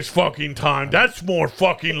 longest fucking time. That's more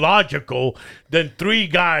fucking logical than 3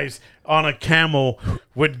 guys on a camel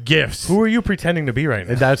with gifts. Who are you pretending to be right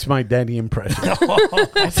now? That's my Danny impression. It's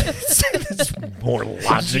more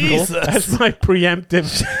logical. Jesus. That's my preemptive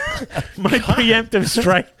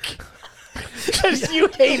strike. Because you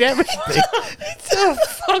hate everything. the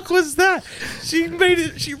fuck was that? She made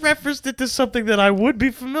it. She referenced it to something that I would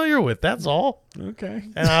be familiar with. That's all. Okay.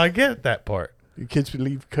 And I get that part. Your kids would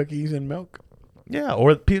leave cookies and milk Yeah.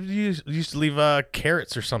 Or people used to leave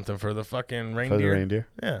carrots or something for the fucking reindeer. for the reindeer.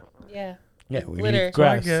 Yeah. Yeah. Yeah, we Litter. leave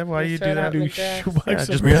grass. I get why you Throw do it that. out in the Do grass. shoebox Yeah, just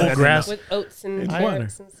of Really? I pull didn't grass. With oats and It's carrots water.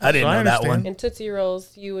 and stuff. I didn't So I know that understand. one. And Tootsie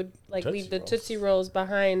Rolls, you would like Tootsie leave the Rolls. Tootsie Rolls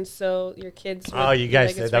behind so your kids would Oh, you be guys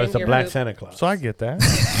like said it's that was the reindeer Black poop. Santa Claus. So I get that.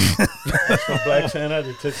 So Black Santa,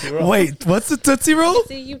 the Tootsie Roll. Wait, what's the Tootsie Roll?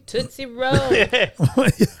 See you Tootsie Roll. I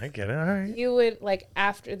get it. All right. You would like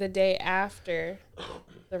after the day after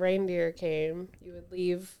the reindeer came, you would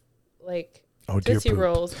leave like dear Tootsie poop.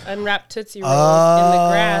 Rolls, unwrapped Tootsie Rolls in the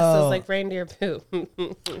grass Oh. as like reindeer poop.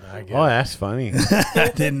 I get Oh, it. that's funny.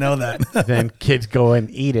 I didn't know that. Then kids go and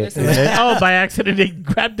eat it. Listen, And then, oh, by accident, they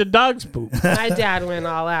grabbed the dog's poop. My dad went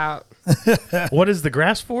all out. What is the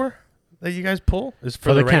grass for that you guys pull? Is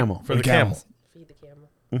For the rain- camel. For the camel. camels. Feed the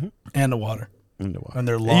camel. And the water. In the water. And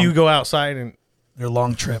their You go outside and their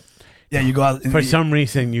long trip. Yeah, you go out. For some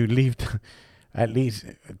reason, you leave, at least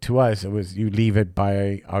to us, it was you leave it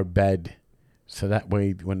by our bed. So that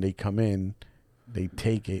way, when they come in, they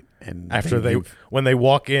take it and after leave. when they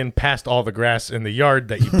walk in past all the grass in the yard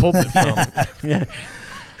that you pulled it from. Yeah.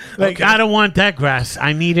 Like, I don't want that grass.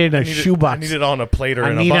 I needed a shoebox. I need it on a plate or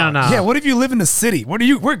I in a need box. on a- Yeah, what if you live in the city? Where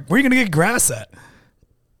you gonna get grass at?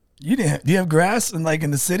 You didn't. Do you have grass in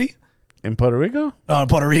the city? In Puerto Rico? Oh, in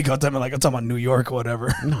Puerto Rico. I'm talking about New York or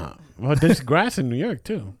whatever, No. Well, there's grass in New York,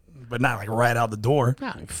 too. but not like right out the door.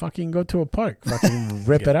 Nah, fucking go to a park. Fucking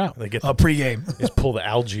rip it out. They get Pregame. just pull the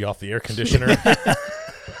algae off the air conditioner.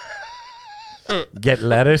 Get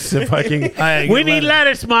lettuce. Fucking. Hey, We get need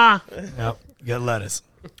lettuce, Ma. Yep. Get lettuce.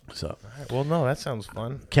 So, Well, no, that sounds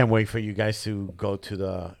fun. can't wait for you guys to go to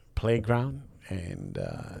the playground and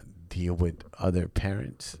deal with other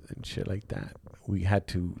parents and shit like that.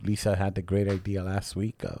 Lisa had the great idea last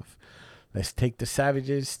week of let's take the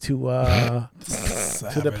savages to the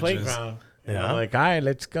Savages. playground. And Yeah. I'm like, all right,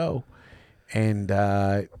 let's go. And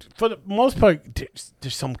for the most part,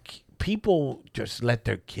 there's some people just let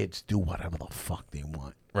their kids do whatever the fuck they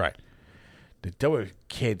want. Right. There were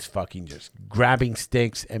kids fucking just grabbing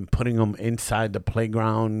sticks and putting them inside the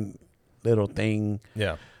playground little thing.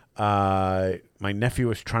 Yeah. My nephew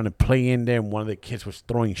was trying to play in there, and one of the kids was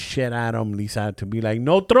throwing shit at him. Lisa had to be like,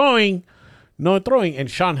 no throwing.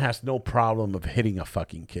 And Sean has no problem of hitting a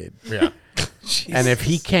fucking kid. Yeah. And if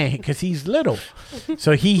he can't, because he's little,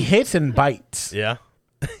 so he hits and bites. Yeah.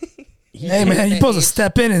 Hey man, you're supposed to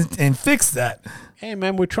step in and fix that. Hey,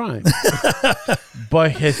 man, we're trying.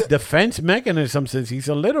 But his defense mechanism, since he's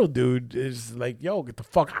a little dude, is like, yo, get the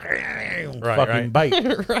fuck fucking right.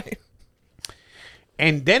 bite. Right.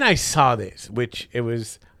 And then I saw this, which it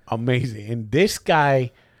was amazing. And this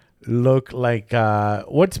guy looked like,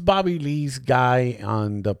 what's Bobby Lee's guy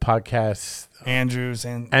on the podcast? Andrew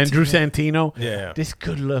Santino. Yeah. This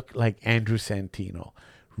could look like Andrew Santino.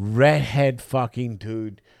 Redhead fucking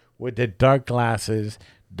dude with the dark glasses,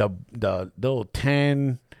 the little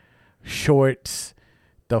tan shorts,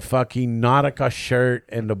 the fucking Nautica shirt,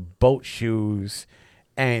 and the boat shoes.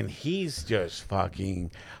 And he's just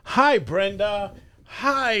fucking, hi, Brenda.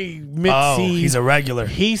 Hi, Mitzi. Oh, he's a regular.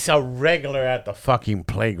 He's a regular at the fucking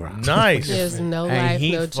playground. Nice. He has no And life,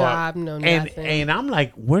 he no fuck- job, no and, nothing. And I'm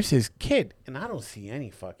like, where's his kid? And I don't see any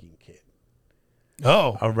fucking kid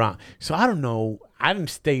Oh, around. So I don't know. I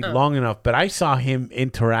didn't stay long enough, but I saw him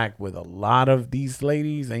interact with a lot of these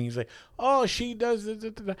ladies, and he's like, "Oh, she does this."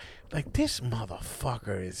 Like, this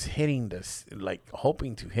motherfucker is hitting this, like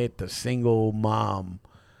hoping to hit the single mom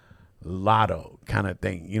lotto kind of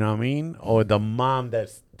thing. You know what I mean? Or the mom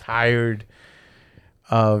that's tired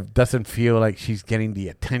of, doesn't feel like she's getting the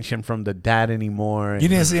attention from the dad anymore. you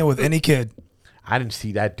didn't see him with any kid. I didn't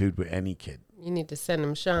see that dude with any kid. You need to send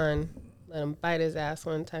him Sean. Let him bite his ass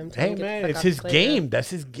one time. Tell Hey him get the man, fuck it's off the his playground. game. That's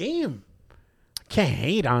his game. I can't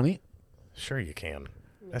hate on it. Sure you can.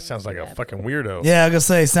 That sounds like a fucking weirdo. Yeah, I was gonna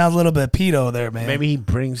say, sounds a little bit pedo there, man. Maybe he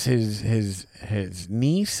brings his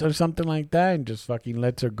niece or something like that and just fucking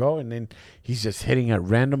lets her go, and then he's just hitting at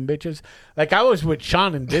random bitches. Like, I was with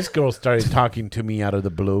Sean, and this girl started talking to me out of the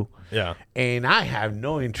blue, Yeah. and I have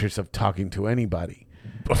no interest of talking to anybody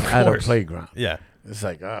Of at a course. playground. Yeah. It's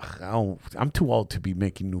like, I'm too old to be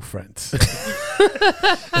making new friends.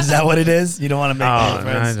 Is that what it is? You don't want to make Oh, new I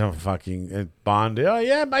friends? don't fucking bond. Oh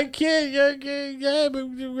yeah, my kid. Yeah,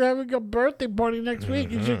 we're having a birthday party next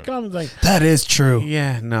week. You should come. It's like, That is true.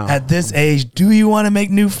 yeah, no. At this age, do you want to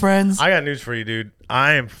make new friends? I got news for you, dude.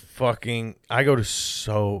 I go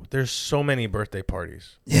to there's so many birthday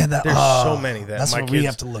parties. Yeah, There's so many that that's my what kids, we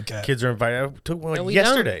have to look at. Kids are invited. I took one No, we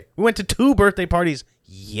yesterday. We went to 2 birthday parties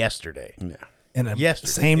yesterday. Yeah. In a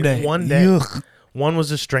Yesterday. same In day. one day. Yuck. One was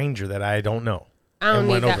a stranger that I don't know. I don't and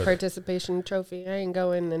need went that over there. participation trophy. I ain't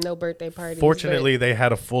going to no birthday parties. Fortunately, they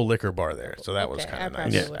had a full liquor bar there, so that was Okay, kind I of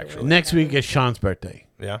probably nice. Yeah. would've Actually, went. Next week is Sean's birthday.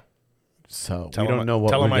 yeah. So Tell we don't him, know what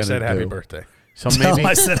tell we're him I gonna said happy do. birthday. So Tell maybe him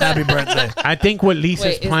I said happy birthday. I think what Lisa's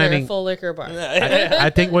Wait, is there a planning. full liquor bar? I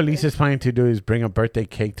think what Lisa's planning to do is bring a birthday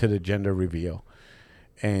cake to the gender reveal,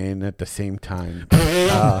 and at the same time,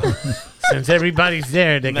 since everybody's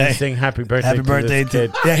there, they can Hey, sing happy birthday. Happy to birthday this to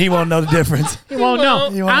kid. Yeah, he won't know the difference. He won't know.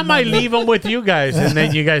 He won't I might know. leave him with you guys, and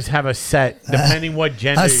then you guys have a set, depending what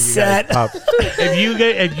gender A you set. guys pop.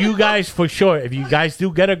 If you guys for sure, if you guys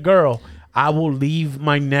do get a girl, I will leave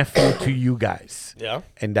my nephew to you guys. Yeah.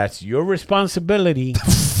 And that's your responsibility,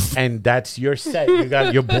 and that's your set. You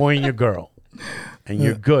got your boy and your girl, and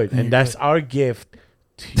you're good. And that's our gift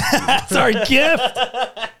to you. That's our gift.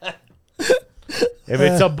 If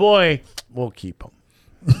it's a boy, we'll keep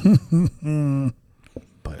him.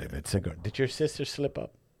 But if it's a girl, did your sister slip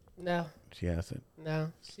up? No, She hasn't.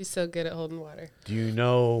 no. She's so good at holding water. Do you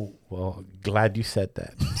know? Well, glad you said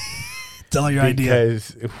that. Tell her your idea.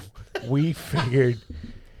 Because we figured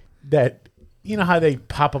that, you know how they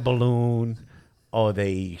pop a balloon or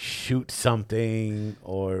they shoot something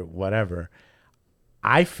or whatever.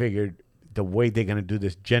 I figured the way they're going to do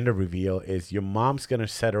this gender reveal is your mom's going to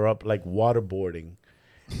set her up like waterboarding,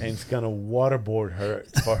 and it's going to waterboard her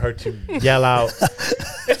for her to yell out,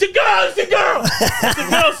 "It's a girl! It's a girl! It's a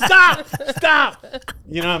girl! Stop!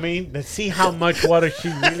 You know what I mean? To see how much water she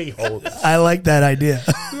really holds. I like that idea.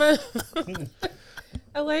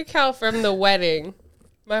 I like how from the wedding,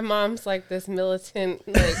 my mom's like this militant,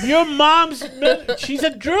 like Your mom's, she's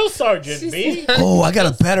a drill sergeant, she's- B. Oh, I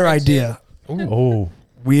got a better idea. Oh.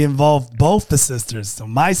 We involve both the sisters. So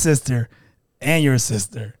my sister and your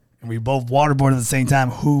sister. And we both waterboard at the same time.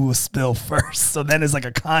 Who will spill first? So then it's like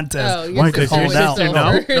a contest. Oh, Why, your 'cause sister your would sister spill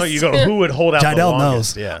know? first. No, you go. Who would hold out? Jidel the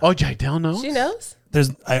longest? knows. Yeah. Oh, Jidel knows? She knows. There's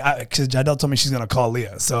because Jidel told me she's gonna call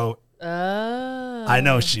Leah. So Oh. I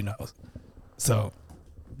know she knows. So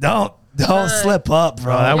don't slip up,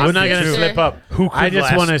 bro. that I'm would not be going to true. slip up. Who could I just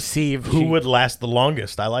last- want to see if Who she, would last the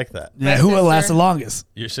longest? I like that. yeah, who will sister. last the longest?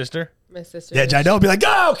 Your sister? My sister. Yeah, Jidel will be like,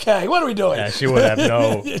 oh, okay, what are we doing? Yeah, she would have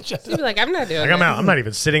no. She'd be like, I'm not doing Like, I'm that. out. I'm not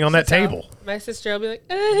even sitting on that So table. my sister will be like,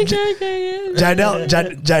 okay.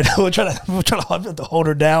 Jidel will try to hold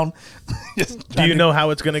her down. Just Do you know how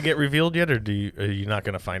it's going to get revealed yet, or are you not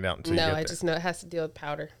going to find out until you No, get I there? just know it has to deal with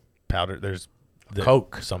powder. Powder. There's the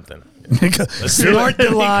Coke. something. Start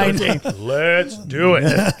the line. Let's do it.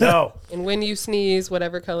 Let's go. And when you sneeze,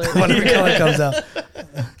 whatever color. Whatever color comes out.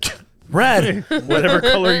 Red. Whatever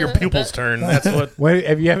color your pupils turn, that's what. Wait,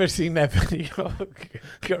 have you ever seen that video?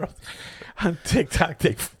 Girls on TikTok,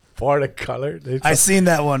 they fart a color. I seen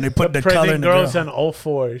that one. They put the color pregnant in the girls girl. on all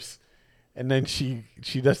fours, and then she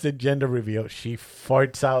does the gender reveal. She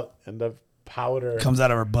farts out, and the powder Comes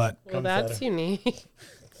out of her butt. Well, that's unique.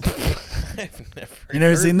 You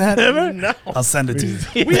never seen that? Never? No. I'll send it to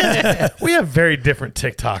you. We have very different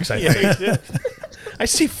TikToks, I think. I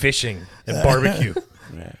see fishing and barbecue.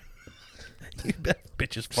 Yeah.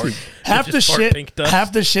 Bitches fart. Half bitches the fart shit, pink dust.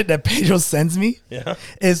 half the shit that Pedro sends me Yeah.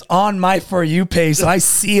 is on my For You page, so I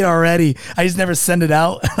see it already. I just never send it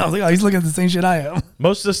out. I was like, oh, he's looking at the same shit I am.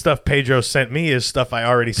 Most of the stuff Pedro sent me is stuff I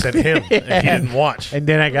already sent him and he didn't watch. And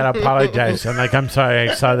then I gotta apologize. I'm like, I'm sorry.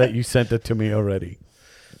 I saw that you sent it to me already.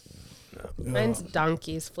 Mine's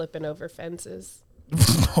donkeys flipping over fences.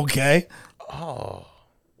 Okay. Oh,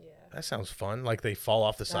 Yeah. that sounds fun. Like they fall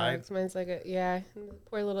off the side. Mine's like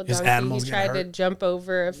poor little His donkey. animals He get tried to hurt. jump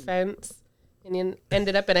over a fence and he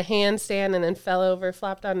ended up in a handstand and then fell over,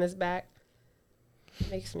 flopped on his back.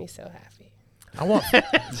 Makes me so happy.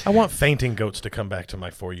 I want fainting goats to come back to my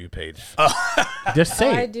For You page. Just Oh,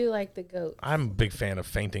 I say, do like the goat. I'm a big fan of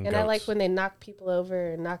fainting And goats. I like when they knock people over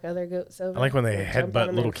and knock other goats over. I like when they Or jump on headbutt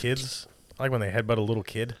them little and- kids. I like when they headbutt a little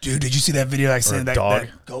kid. Dude, did you see that video? I said that, dog.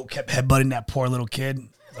 that goat kept headbutting that poor little kid.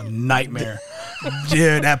 A nightmare.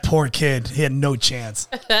 Dude, that poor kid. He had no chance.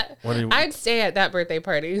 What do you, I'd stay at that birthday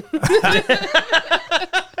party.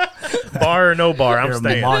 bar or no bar, I'm You're a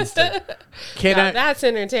staying. monster. can Now I that's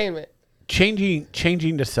entertainment.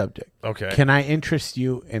 changing the subject? Okay. Can I interest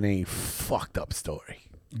you in a fucked up story?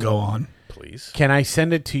 Go on. Please. Can I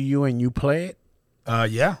send it to you and you play it?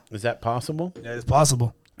 Yeah. Is that possible? That is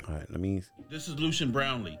possible. All right, let me. This is Lucian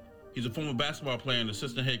Brownlee. He's a former basketball player and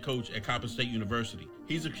assistant head coach at Coppin State University.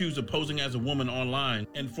 He's accused of posing as a woman online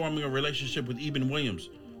and forming a relationship with Eben Williams,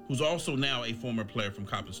 who's also now a former player from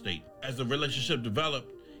Coppin State. As the relationship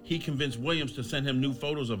developed, he convinced Williams to send him new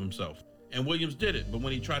photos of himself. And Williams did it, but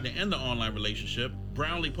when he tried to end the online relationship,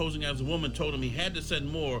 Brownlee, posing as a woman, told him he had to send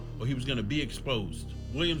more or he was going to be exposed.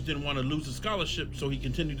 Williams didn't want to lose the scholarship, so he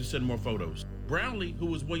continued to send more photos. Brownlee, who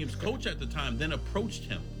was Williams' coach at the time, then approached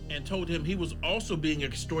him and told him he was also being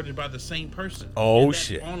extorted by the same person. Oh, And that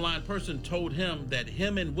shit. online person told him that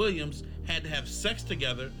him and Williams had to have sex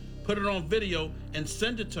together, put it on video, and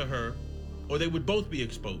send it to her, or they would both be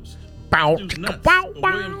exposed. Bow, This dude's nuts. bow, But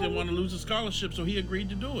bow. Williams didn't want to lose his scholarship, so he agreed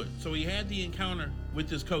to do it. So he had the encounter with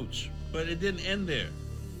his coach, but it didn't end there.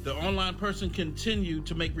 The online person continued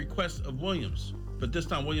to make requests of Williams, but this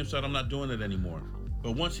time Williams said, "I'm not doing it anymore."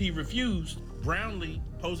 But once he refused, Brownlee,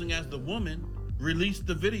 posing as the woman, released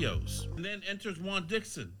the videos. And then enters Juan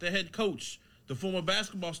Dixon, the head coach, the former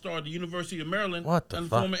basketball star at the University of Maryland, What the and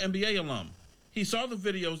fuck? former NBA alum. He saw the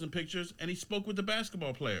videos and pictures, and he spoke with the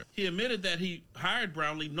basketball player. He admitted that he hired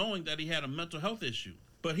Brownlee knowing that he had a mental health issue,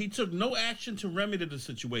 but he took no action to remedy the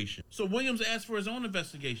situation. So Williams asked for his own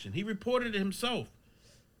investigation. He reported it himself.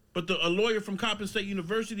 But a lawyer from Coppin State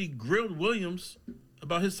University grilled Williams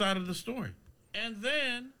about his side of the story. And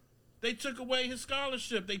then they took away his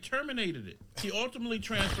scholarship. They terminated it. He ultimately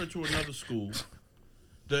transferred to another school.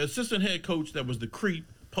 The assistant head coach that was the creep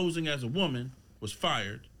posing as a woman was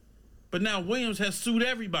fired. But now Williams has sued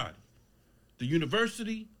everybody. The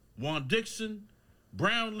university, Juan Dixon,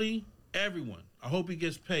 Brownlee, everyone. I hope he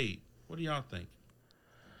gets paid. What do y'all think?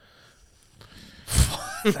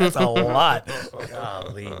 That's a lot.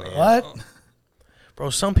 Golly, man. What?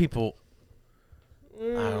 Bro, some people, I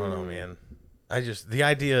don't know, man. The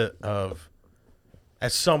idea of,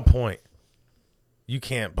 at some point, you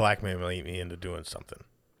can't blackmail me into doing something.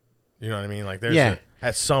 You know what I mean? Like, there's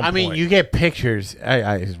at some point. I mean, you get pictures.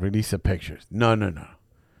 I release the pictures. No.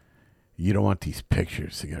 You don't want these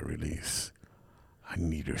pictures to get released. I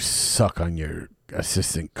need to suck on your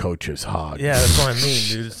assistant coach's hog. Yeah, that's what I mean,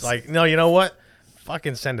 dude. It's like, no, you know what?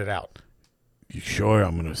 Fucking send it out. You sure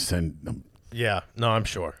I'm gonna send them? Yeah, no, I'm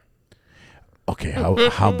sure. Okay, how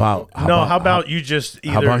about How about you just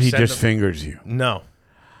either how about he send just them- fingers you? No.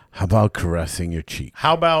 How about caressing your cheek?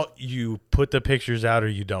 How about you put the pictures out or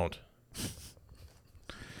you don't?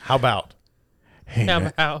 How about? Hey, How man,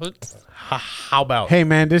 about? How about? hey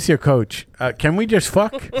man, this is your coach. Can we just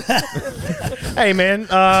fuck? Hey, man,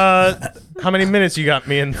 how many minutes you got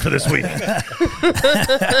me in for this week?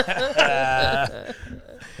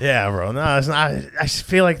 Yeah, bro. No, it's not. I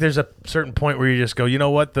feel like there's a certain point where you just go, you know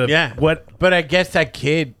what? What? But I guess that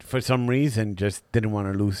kid, for some reason, just didn't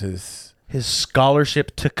want to lose His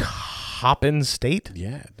scholarship to Coppin State?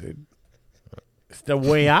 Yeah, dude. It's the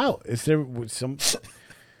way out. Is there some?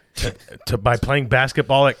 By playing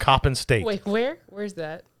basketball at Coppin State. Wait, where? Where's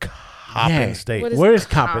that? Coppin State. What is Where is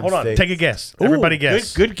Coppin? Coppin Hold on. State? Take a guess. Ooh, Everybody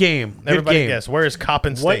guess. Good game. Good Everybody game. guess. Where is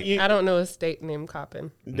Coppin What State? you- I don't know a state named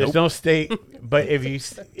Coppin. There's no state, but if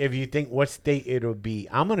you think what state it'll be,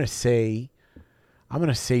 I'm gonna say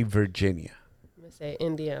Virginia. I'm gonna say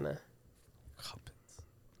Indiana.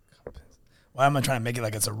 Why am I trying to make it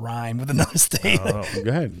like it's a rhyme with another state? Go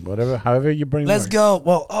ahead, whatever, however you bring. Let's words. go.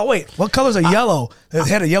 Well, wait. What colors are yellow? They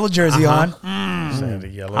had a yellow jersey on. Sand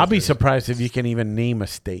of yellow I'll be jersey. surprised if you can even name a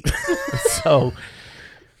state. So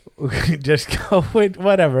just go with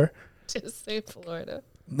whatever. Just say Florida.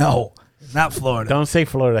 No, not Florida. Don't say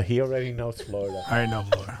Florida. He already knows Florida. I already know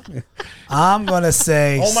Florida. I'm gonna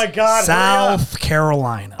say. Oh my God, hurry South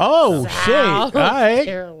Carolina. Oh shit! All South right.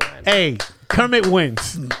 Carolina. Hey, Kermit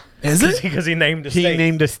wins. Is it? Because he named the He state.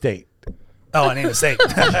 named a state. Oh, I need to say.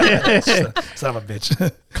 Son of a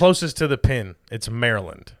bitch. Closest to the pin, it's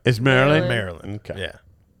Maryland. Is Maryland? Maryland. Okay. Yeah.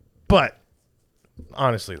 But,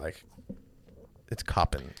 honestly, like, it's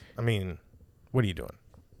Coppin. I mean, what are you doing?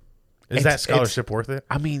 Is that scholarship worth it?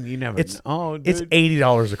 I mean, you never. It's know. Oh, dude. It's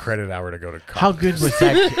 $80 a credit hour to go to Coppin. How good was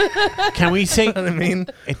that? Can we say? I mean,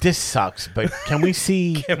 This sucks, but can we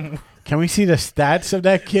see? Can we see the stats of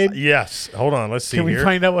that kid? yes. Hold on. Let's see Can we here.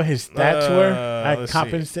 find out what his stats were at let's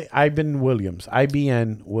Coppin see. State? IBN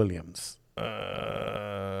Williams.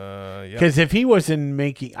 Yeah. Because if he wasn't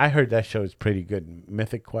making, I heard that show is pretty good.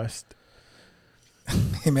 Mythic Quest.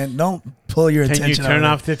 Hey man, don't pull your Can you attention. turn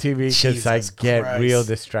out off the TV? Because I Jesus get Christ. real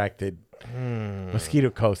distracted. Mosquito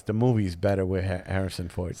Coast, the movie's better with Harrison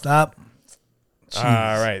Ford. Stop. All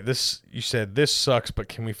right. You said this sucks, but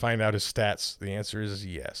can we find out his stats? The answer is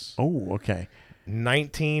yes. Oh, okay.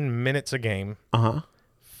 19 minutes a game, Uh huh.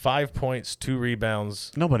 5 points, 2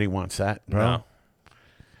 rebounds. Nobody wants that, bro. No.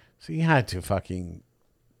 So he had to fucking.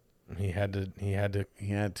 He had to He had to.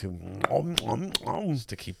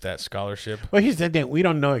 to keep that scholarship. Well, here's the thing. We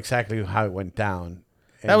don't know exactly how it went down.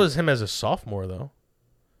 That was him as a sophomore, though.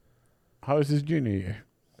 How was his junior year?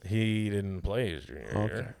 He didn't play his junior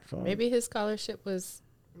Okay. year. So Maybe his scholarship was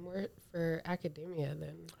more for academia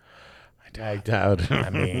than. I doubt. I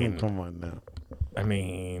mean- come on now. I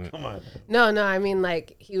mean, No, I mean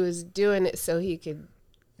like he was doing it so he could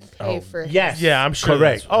pay for Yes. Yeah, I'm sure.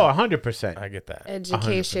 Correct. that's- 100%. I get that.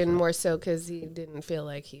 education more so because he didn't feel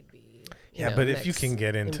like he'd be. Yeah, but if you can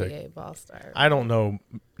get into, NBA ball star. I don't know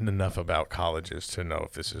enough about colleges to know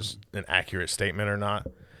if this is an accurate statement or not.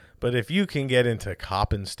 But if you can get into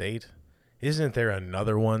Coppin State, isn't there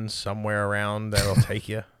another one somewhere around that'll take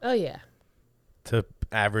you Oh yeah. to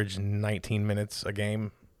average 19 minutes a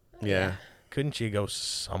game? Yeah. Couldn't you go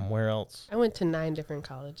somewhere else? I went to 9 different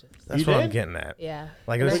colleges. That's You what I'm did? getting at. Yeah.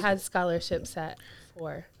 Like, and I it's- had scholarships at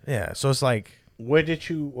 4 Yeah, so it's like, What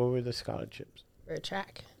were the scholarships? for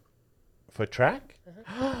track. For track?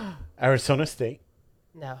 Arizona State?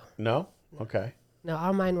 No. No? Okay. No,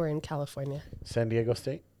 all mine were in California. San Diego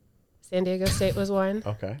State? San Diego State was one.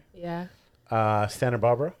 Okay. Yeah. Santa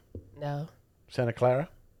Barbara? No. Santa Clara?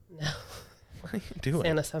 No. what are you doing?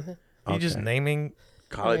 Santa something. Are you just Okay. naming?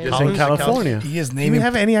 Colleges Colleges in in California. He just Do you naming.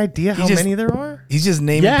 have any idea how just- many there are? He's just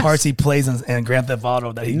naming Yes. parts he plays in Grand Theft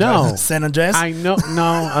Auto that he No. drives in San Andreas. I know.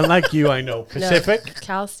 No, unlike you, I know. Pacific? No.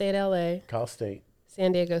 Cal State LA, Cal State.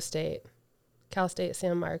 San Diego State, Cal State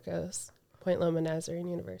San Marcos, Point Loma Nazarene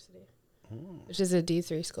University, which is a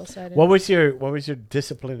D3 school side. What was your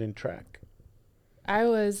discipline in track? I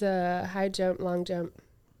was high jump, long jump.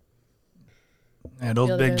 And those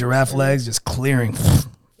Field big events giraffe and- legs just clearing.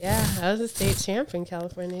 Yeah, I was a state champ in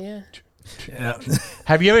California. Yeah. Yeah.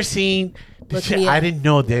 Have you ever seen? Look me I up. didn't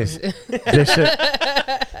know this. There's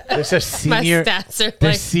a senior. My stats are There's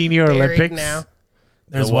like senior buried Olympics now.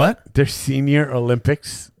 There's The what? There's senior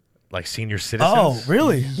Olympics. Like senior citizens? Oh,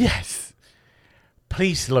 really? Yes.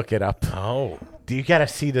 Please look it up. Oh. You gotta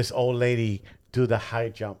see this old lady do the high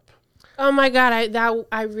jump. Oh my god,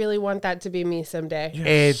 I really want that to be me someday.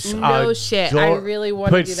 It's No shit, I really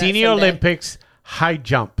wanna put do that senior someday. Olympics high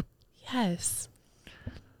jump. Yes.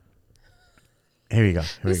 Here we go. Here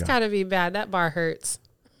we It's go. gotta be bad. That bar hurts.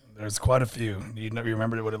 There's quite a few. You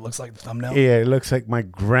remember what it looks like, the thumbnail? Yeah, it looks like my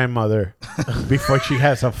grandmother before she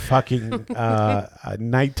has a fucking a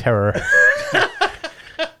night terror.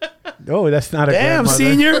 Oh, that's not a Damn, grandmother.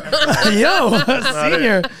 senior. Yo,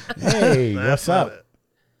 senior. Hey, what's up?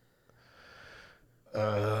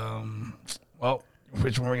 Well,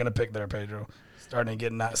 which one are we going to pick there, Pedro? Starting to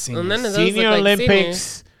get not senior. Well, none of those Senior look like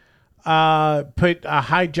Olympics. Put a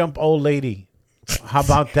high jump old lady. How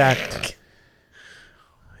about that?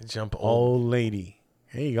 Jump old. Old lady.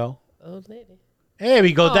 Here you go. Old lady. There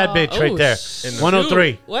we go. That bitch right there. shoot.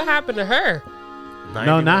 103. What happened to her?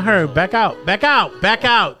 No, not her. Back out. Back out. Back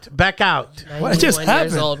out. Back out. What just 91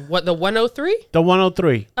 happened? Years old. What, the 103? The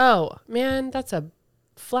 103. Oh, man, that's a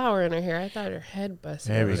flower in her hair. I thought her head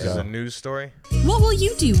busted. There we This is go. a news story. What will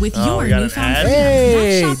you do with your we got an newfound ad? freedom?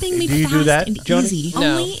 Hey, That shopping made do you do fast that, and Joni? easy,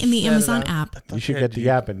 No, only in the not at Amazon all. app. You should get the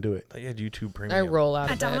app and do it. You had YouTube I Premium. roll out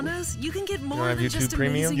At of bed. Domino's, you can get more have than YouTube just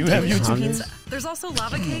Premium? amazing You have delicious YouTube pizza. There's also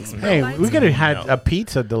lava cakes. Hey, bites, we could have and had a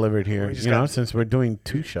pizza delivered here, We just you know, got- since we're doing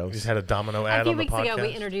 2 We shows. just had a domino A ad few on the weeks podcast. ago,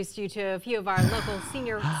 we introduced you to a few of our local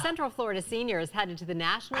Central Florida seniors headed to the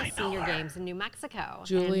National Senior Games in New Mexico.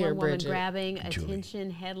 Julie and or one woman Bridget? grabbing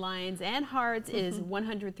attention, headlines, and hearts is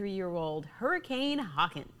 103-year-old Hurricane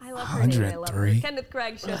Hawkins. I love her name. I love her. 103. Kenneth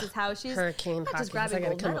Craig shows us how she's Hurricane not just Hawkins. I grabbing gotta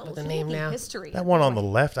gold come up medals, with a she's name making now. history. That one on the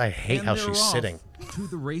left, I hate And how they're she's off sitting. to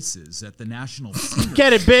the races at the National Senior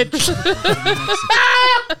Get it, bitch.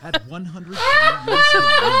 at 100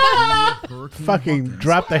 Hurricane Fucking Hawkins.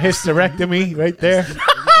 drop the hysterectomy right there.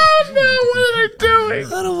 I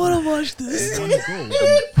don't want to watch this. Won gold in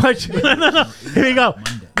Watch. No. Here we go.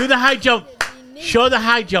 Do the high jump. Show the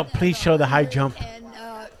high jump. Please show the high jump. and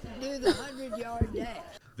do the 100-yard dash.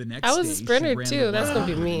 the next I was a day, she sprinter, ran too. the That's gonna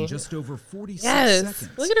be 100 me. in just over 46 Yes.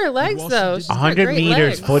 seconds. Look at her legs, while she though. did She's got 100 great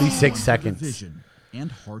meters, legs. 46 seconds. vision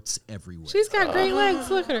and hearts everywhere. She's got great legs.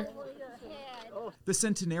 Look at her. The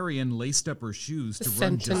centenarian laced up her shoes to The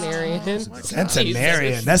run just centenarian. 2 miles ago.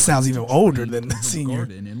 Centenarian. That sounds even older than the From a senior.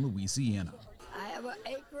 garden in Louisiana. I have an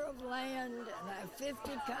acre of land, and I have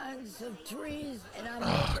 50 kinds of trees, and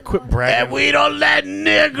I'm Quit bragging. We don't let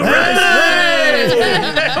niggas.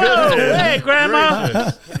 Hey,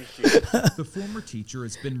 Grandma. The former teacher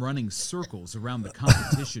has been running circles around the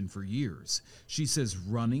competition for years. She says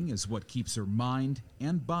running is what keeps her mind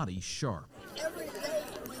and body sharp.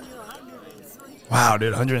 Wow,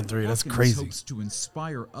 dude, 103. That's Hawkins crazy. hopes to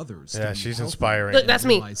inspire others. Yeah, to be she's healthy. inspiring. Look, that's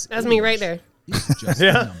me. Realize That's me right age there. is just a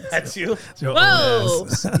Yeah, number. that's you. Whoa.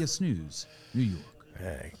 CBS News, New York.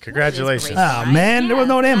 Hey, congratulations. Ah, man, there was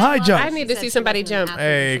no damn high I jump. need to see somebody jump.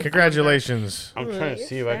 Hey, congratulations. I'm trying to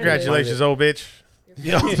see if I can. Congratulations, old bitch.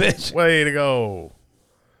 Yo, bitch. Way to go.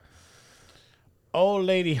 Old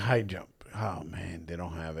lady high jump. Oh man, they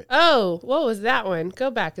don't have it. Oh, what was that one?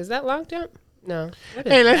 Go back. Is that long jump? No. What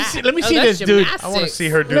is Hey, that? let me see that's this dude. gymnastics. I want to see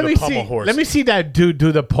her do Let the me pommel see. horse. Let me see that dude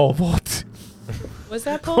do the pole vault. Was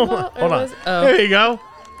that pole vault? Hold on. Oh, There you go.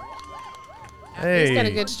 he's got a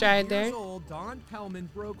Hey. good stride there. Don Pellman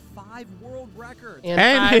broke 5 world records. And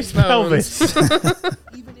And 5 his bones. pelvis.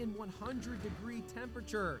 Even in 100-degree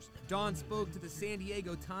temperatures. Don spoke to the San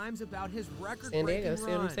Diego Times about his record-breaking San Diego, see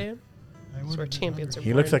what I'm run. saying? That's where champions are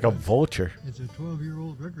He looks born. like a vulture. It's a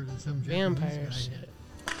 12-year-old record of some Vampire Japanese guy. shit.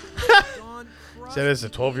 Said it's a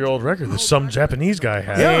 12-year-old record that some Japanese guy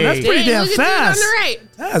had. Yo, that's pretty damn Look at fast. dude on the right.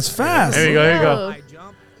 That's fast. There you go. Here you go. Oh. High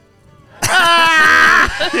jump.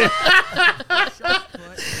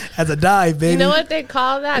 As a dive, baby. You know what they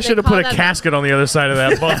call that? I They should have call put a that- casket on the other side of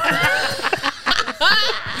that ball.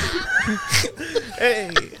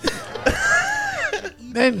 Hey.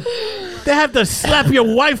 Then they have the slap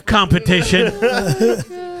your wife competition.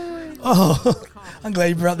 Oh, I'm glad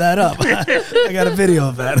you brought that up. I got a video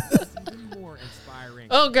of that.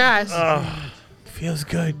 Oh, gosh. Feels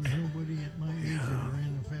good. Nobody at my age ever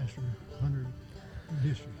ran a faster 100 in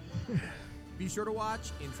history. Be sure to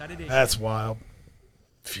watch Inside Edition. That's wild.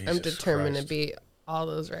 I'm determined to beat all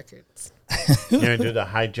those records. You gonna do the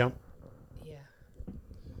high jump? Yeah.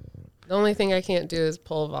 The only thing I can't do is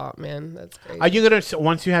pole vault, man. That's crazy. Are you gonna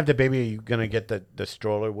once you have the baby? Are you gonna get the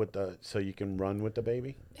stroller with the so you can run with the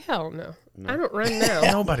baby? Hell no. I don't run now.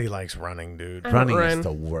 Nobody likes running, dude. I don't Running run. is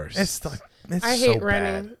the worst. It's I so hate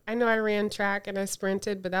running. bad. I know I ran track and I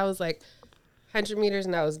sprinted, but that was like 100 meters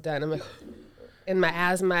and I was done. I'm like, in my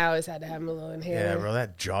asthma, I always had to have my little inhaler. Yeah, bro,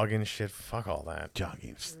 that jogging shit. Fuck all that.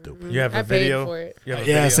 Jogging's stupid. You have a I paid video? for it. You have a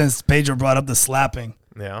Yeah, video? since Pedro brought up the slapping,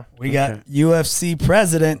 Yeah. we got UFC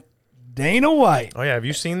president Dana White. Oh yeah, have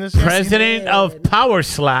you seen this? President of Power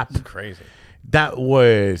Slap. Crazy. That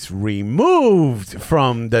was removed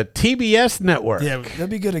from the TBS network. Yeah, that'd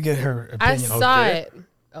be good to get her opinion. I saw it.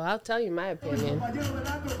 Oh, I'll tell you my opinion.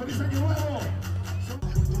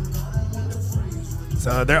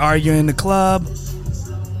 So they're arguing in the club.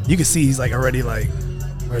 You can see he's like already like,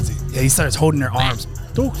 where is he? Yeah, he starts holding their arms.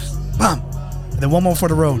 Bam. And then one more for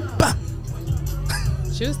the road. Bam.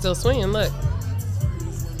 She was still swinging. Look.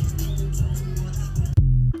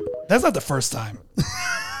 That's not the first time.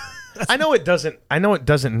 I know it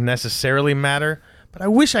doesn't necessarily matter, but I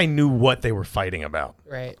wish I knew what they were fighting about.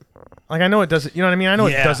 Right. Like I know it doesn't. You know what I mean? I know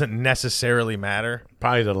Yeah. it doesn't necessarily matter.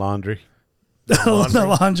 Probably the laundry.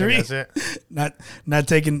 The laundry. That's it. Not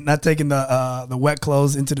taking the wet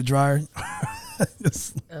clothes into the dryer. I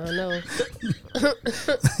don't know.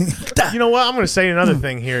 You know what? I'm going to say another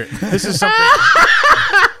thing here. This is something.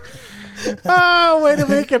 Oh, way to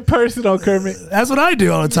make it personal, Kermit. That's what I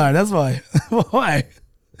do all the time. That's why. Why?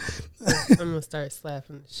 I'm going to start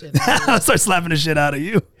slapping the shit out of I'll start slapping the shit out of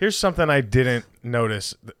you. Here's something I didn't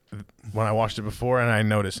notice when I watched it before, and I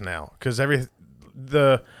notice now because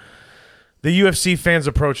the UFC fans'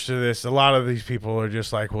 approach to this, a lot of these people are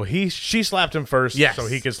just like, well, she slapped him first, Yes. so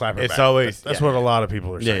he could slap her It's back. always- that's yeah. what a lot of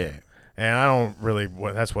people are saying. Yeah. And I don't really.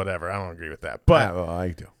 That's whatever. I don't agree with that. But Well, I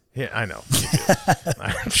do. yeah, I know. You do.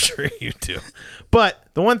 I'm sure you do. But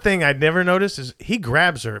the one thing I'd never noticed is he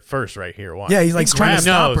grabs her first right here. Watch. Yeah, he's like trying to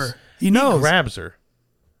stop her. He knows. Grabs her.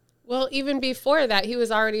 Well, even before that, he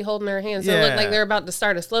was already holding her hand. So it Yeah. looked like they're about to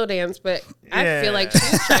start a slow dance, but I Yeah. feel like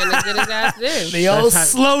she's trying to get his ass in. The old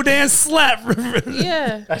slow dance slap.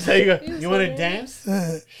 Yeah. That's how you go. He was You want to like- dance?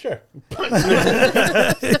 Sure.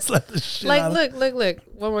 Slap the shit Like, out of look.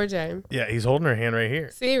 One more time. Yeah, he's holding her hand right here.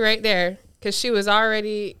 See, right there. Because she was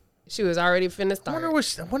already finna I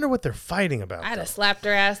start. wonder what they're fighting about. I'd have slapped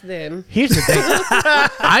her ass then. Here's the thing.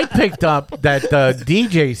 I picked up that the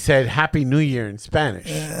DJ said Happy New Year in Spanish.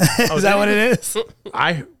 Is that what it is?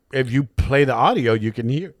 If you play the audio, you can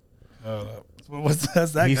hear. What's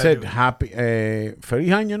that? He guy said doing? Happy Feliz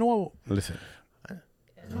Año Nuevo. Listen.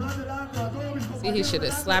 See, he should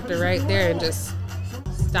have slapped her right there and just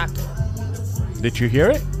stopped it. Did you hear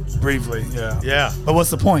it? Briefly, yeah. Yeah. But what's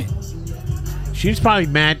the point? She's probably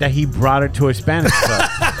mad that he brought her to a Spanish club.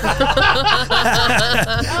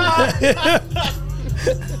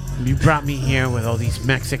 You brought me here with all these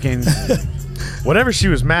Mexicans. Whatever she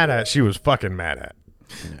was mad at, she was fucking mad at.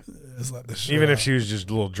 Slap the shit Even out. if she was just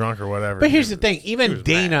a little drunk or whatever. But here's the thing. Even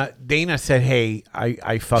Dana said, hey,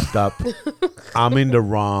 I fucked up. I'm in the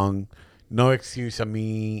wrong. No excuse of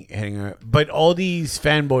me hitting her. But all these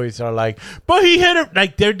fanboys are like, but he hit her.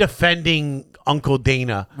 Like, they're defending Uncle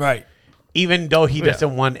Dana. Right. Even though he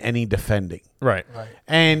doesn't want any defending. Right.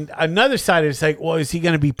 And another side is like, well, is he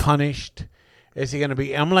going to be punished? Is he going to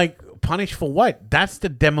be? I'm like, punished for what? That's the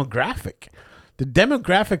demographic. The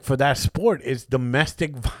demographic for that sport is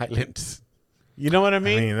domestic violence. You know what I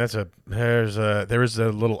mean? There is a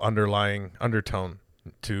little underlying undertone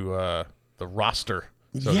to the roster,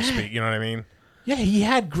 so to speak. You know what I mean? Yeah, he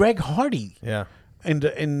had Greg Hardy. Yeah. In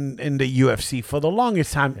the UFC for the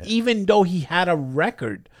longest time, even though he had a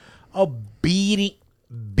record of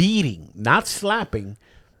beating, not slapping,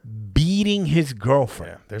 beating his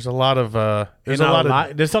girlfriend. Yeah. There's a lot of there's a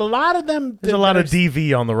lot of them. There's a lot of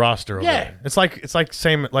DV on the roster. Over there. It's like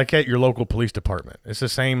same like at your local police department. It's the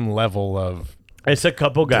same level of. It's a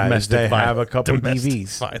couple guys that have a couple domestic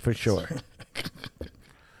DVs violence. for sure.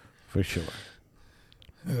 For sure.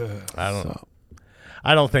 I don't know.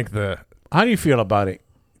 I don't think the. How do you feel about it,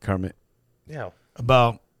 Kermit? Yeah.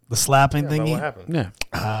 About the slapping About thingy? what happened?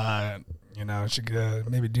 Yeah. Should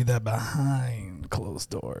maybe do that behind closed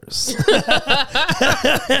doors.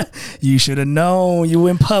 You should have known you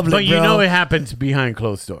in public, But you bro. know it happens behind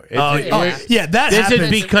closed doors. That This happens. is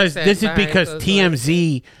because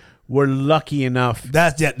TMZ were lucky enough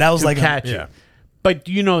that was to like catch it. But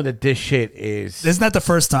you know that this shit is. It's not the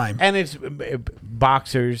first time. And it's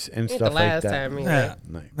boxers and Ain't stuff the last like that. time, Yeah.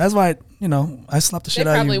 That's why, I slapped the shit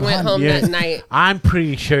out of you. probably went home that night. I'm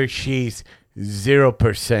pretty sure she's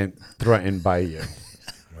 0% threatened by you.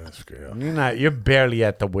 That's good. You're barely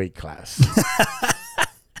at the weight class.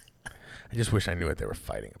 I just wish I knew what they were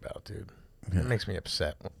fighting about, dude. It makes me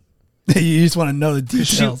upset. You just want to know the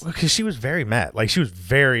details. Because she was very mad. Like, she was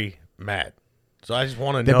very mad. So I just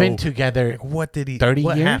want to know. They've been together. What did he? 30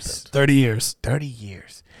 what years. happened? 30 years. 30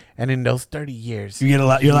 years. And in those 30 years, You're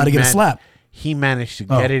allowed to get a slap. He managed to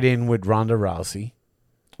get it in with Ronda Rousey.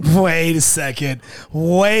 Wait a second.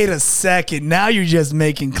 Now you're just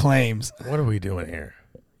making claims. What are we doing here?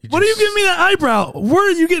 What are you giving me that eyebrow? Where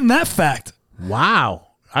are you getting that fact? Wow.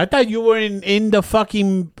 I thought you were in the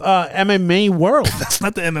fucking MMA world. That's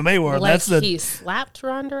not the MMA world. Like That's the he slapped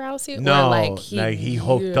Ronda Rousey? No, or like he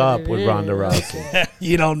hooked up with Ronda Rousey.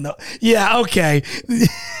 You don't know. Yeah, okay.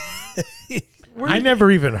 I never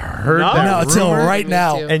even heard No. that No, until rumor. right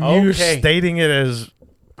now. And you Okay. stating it as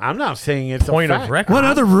I'm not saying it's point a of fact. record. What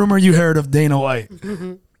other rumor you heard of Dana White?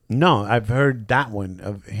 No, I've heard that one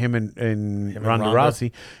of him and Ronda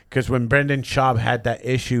Rousey. Because when Brendan Schaub had that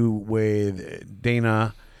issue with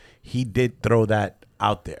Dana, he did throw that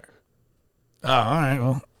out there. Oh, all right.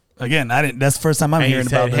 Well, again, I didn't. That's the first time I'm And he hearing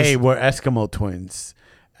said, about this. hey, we're Eskimo twins.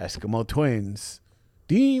 Eskimo twins.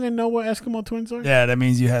 Do you even know what Eskimo twins are? Yeah, that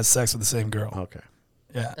means you had sex with the same girl. Okay.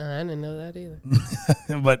 Yeah, I didn't know that either.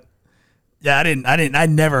 but yeah, I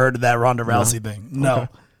never heard of that Ronda Rousey thing. No. Okay.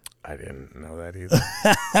 I didn't know that either.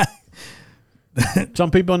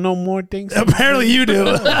 Some people know more things. Apparently you do.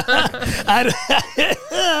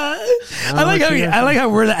 I like how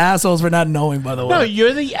we're the assholes for not knowing. By the way, No,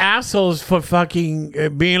 you're the assholes for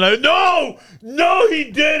fucking being like, no,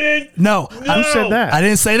 he didn't. No, Who said that? I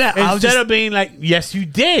didn't say that. I was Instead just of being like, yes, you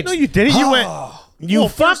did. No, you didn't. You went. You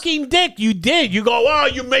fucking dick. You did. You go, oh,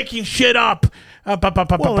 you're making shit up.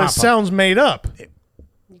 Well, it sounds made up.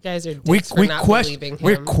 You guys are dicks for not believing him.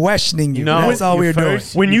 we're questioning you. No, That's all you we're doing.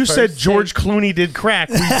 first- When you said first George Clooney did crack,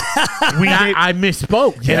 we I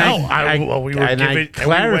misspoke. Yeah, and we were I giving-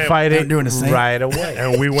 clarified I'm it doing the same. right away.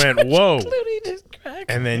 and we went, whoa. Clooney did crack.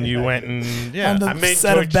 And then you went and On the I meant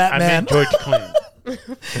set of George, Batman. I meant George Clinton.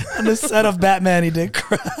 On the set of Batman, he did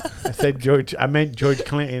cry. I said George. I meant George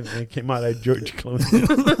Clinton, and it came out like George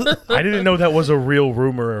Clooney. I didn't know that was a real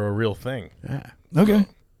rumor or a real thing. Yeah. Okay,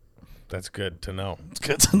 That's good to know. it's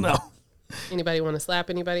good to know. Anybody want to slap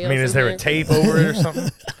anybody I else? mean, is in there here? a tape over it or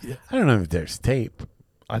something? I don't know if there's tape.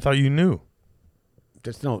 I thought you knew.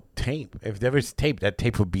 There's no tape. If there was tape, that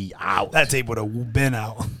tape would be out. That tape would have been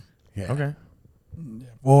out Yeah. Okay.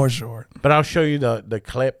 for sure. But I'll show you the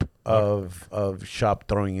clip of Shop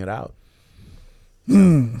throwing it out.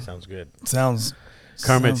 Sounds good. Sounds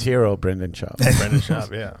Kermit's hero, Brendan Schaub. Brendan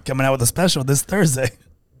Schaub, yeah. coming out with a special this Thursday.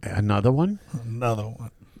 Another one? Another one.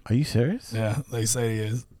 Are you serious? Yeah, they say he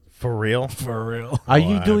is For real? for real. Are Oh,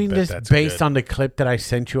 you I doing bet this that's based good. on the clip that I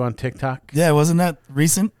sent you on TikTok? Yeah, wasn't that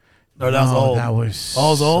recent? Or that was No, old? that was Oh, it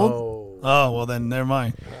was old? so- Oh, well then, never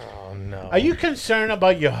mind. Oh, no. Are you concerned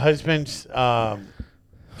about your husband's?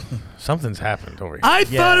 Something's happened over here. I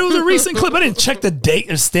thought it was a recent clip. I didn't check the date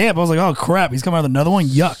or stamp. I was like, oh crap, he's coming out with another one.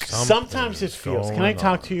 Yuck. Sometimes it feels. Can I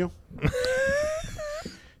talk to you?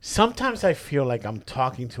 Sometimes I feel like I'm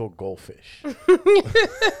talking to a goldfish.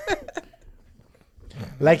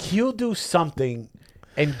 Like he'll do something,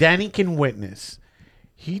 and Danny can witness.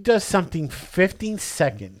 He does something 15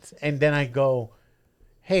 seconds, and then I go,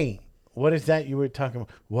 "Hey, what is that you were talking about?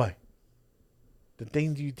 What? The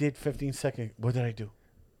thing you did 15 seconds. What did I do?"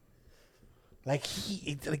 Like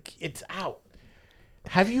it's out.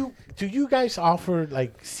 Do you guys offer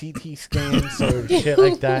like CT scans or shit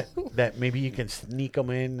like that? That maybe you can sneak them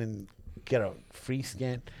in and get a free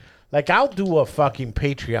scan. Like I'll do a fucking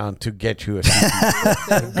Patreon to get you a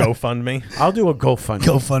CT GoFundMe. I'll do a GoFundMe.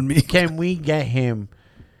 GoFundMe.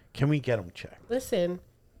 Can we get him checked? Listen,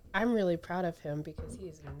 I'm really proud of him because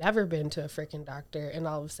he's never been to a freaking doctor, and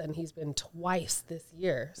all of a sudden he's been twice this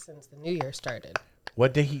year since the new year started.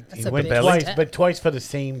 What did he? That's He a went big twice, step. but twice for the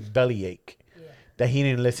same bellyache. Yeah. That he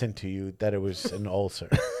didn't listen to you. That it was an ulcer.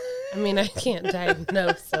 I mean, I can't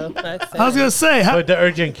diagnose, so that's I was gonna say, but the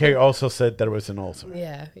urgent care also said that it was an ulcer.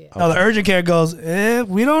 Yeah. No, the urgent care goes,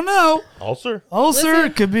 we don't know. Ulcer?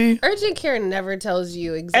 Listen, could be. Urgent care never tells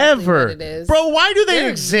you exactly Ever. what it is. Bro, why do they They're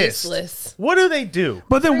exist? useless. What do they do?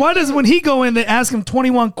 But then why does when he go in, they ask him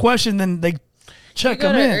 21 questions, then they check You go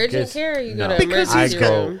him to in? urgent care, or you go No, to emergency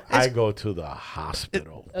room. I go to the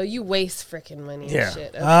hospital. Oh, you waste freaking money Yeah. and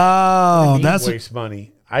shit. Okay. Oh, You that's waste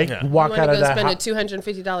money. I You walk want out to of go that. spend a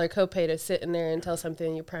 $250 copay to sit in there and tell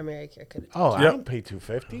something your primary care could. Oh, I don't pay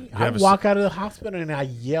 $250. I have a walk out of the hospital and I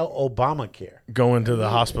yell Obamacare. Go into the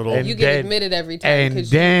hospital. You get admitted every time. And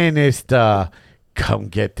 'cause then it's the come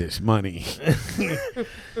get this money.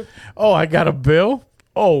 Oh, I got a bill.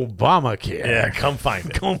 Obamacare. Yeah, come find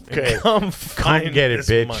it. Come Come find get it, this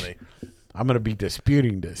bitch. money. I'm gonna be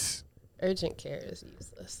disputing this. urgent care is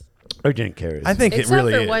useless. Urgent care is. I think Except it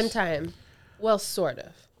really for is. one time. Well, sort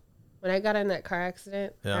of. When I got in that car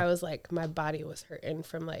accident, Yeah. I was like, my body was hurting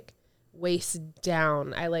from like waist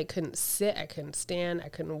down. I like couldn't sit, I couldn't stand, I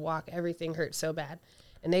couldn't walk. Everything hurt so bad.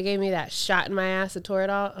 And they gave me that shot in my ass to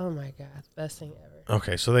Toradol. Oh my God, best thing ever.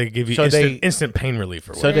 Okay, so they give you So instant pain relief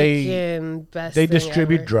or So whatever. Freaking best they thing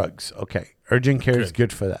distribute ever. drugs. Okay, urgent care is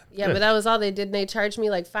good for that. Yeah, but that was all they did. They charged me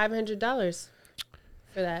like $500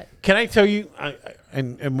 for that. Can I tell you?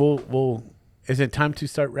 And we'll. Is it time to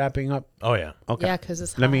start wrapping up? Oh yeah. Okay. Yeah, 'cause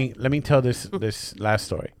it's let hot. me tell this last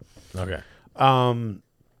story. Okay.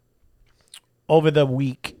 Over the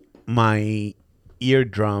week, my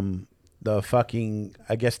eardrum, the fucking,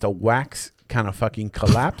 I guess the wax kind of fucking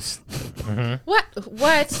collapsed.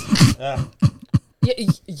 What?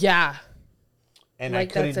 Yeah. And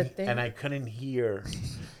Like I that's a couldn't, thing? and I couldn't hear.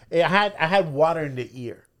 I had water in the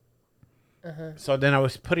ear. Uh-huh. So then I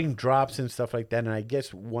was putting drops and stuff like that, and I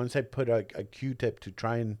guess once I put a Q-tip to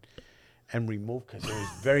try and remove, because it was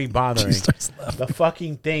very bothering. The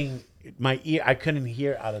fucking thing, my ear, I couldn't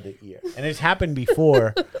hear out of the ear, and it's happened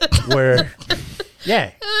before, where,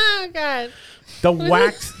 yeah, Oh God.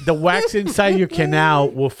 the wax inside your canal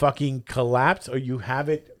will fucking collapse, or you have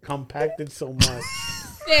it compacted so much.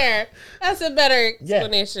 There. That's a better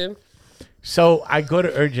explanation. So I go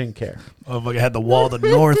to urgent care. Oh, fuck, I had the wall of the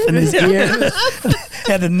north in his ear.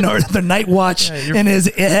 Had the night watch in his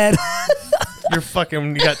head. You're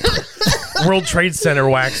fucking. You got World Trade Center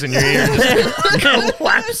wax in your ear.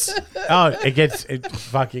 Collapse. Oh, it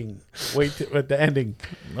fucking wait with the ending.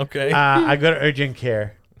 Okay. I go to urgent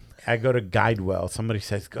care. I go to Guidewell. Somebody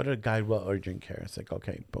says go to Guidewell urgent care. It's like,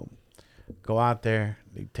 okay, boom. Go out there.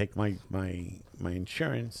 They take my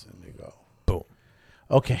insurance and they go, boom.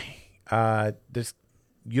 Okay. This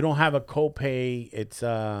you don't have a copay. It's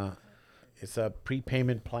a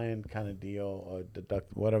prepayment plan kind of deal or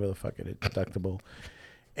whatever the fuck it is, deductible.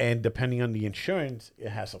 And depending on the insurance, it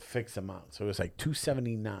has a fixed amount. So it's like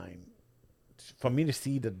 $279 for me to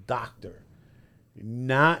see the doctor. And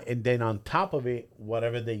then on top of it,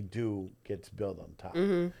 whatever they do gets billed on top.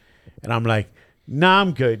 Mm-hmm. And I'm like, nah,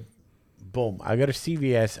 I'm good. Boom. I go to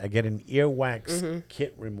CVS. I get an earwax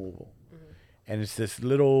kit removal. And it's this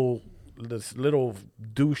little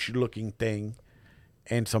douche looking thing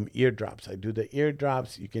and some eardrops. I do the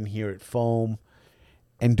eardrops. You can hear it foam.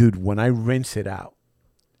 And dude, when I rinse it out,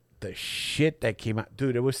 the shit that came out,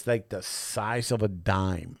 dude, it was like the size of a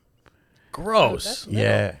dime. Gross. That's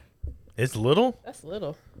Yeah. It's little? That's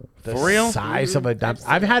little. The For real? size of a dime. I've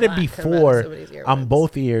I've seen had a it lot come out of before somebody's ear on once.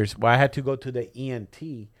 both ears where I had to go to the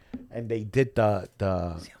ENT and they did the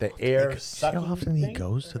air See how often he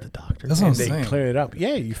goes to the doctor? That's what I'm and they saying. clear it up.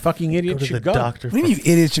 Yeah, you fucking idiot Go to the should go. doctor. What do you mean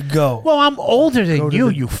you idiot should go? Well, I'm older than Go to you,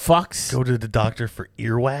 the- you fucks. Go to the doctor for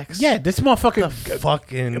earwax? Yeah, this motherfucker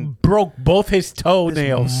Fucking broke both his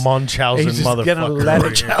toenails. Munchausen He's just gonna motherfucker. let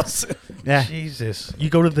over it- here. Yeah. Jesus. You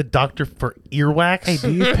go to the doctor for earwax? Hey,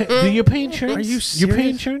 do you pay insurance? Are you You pay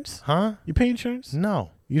serious? insurance? Huh? You pay insurance?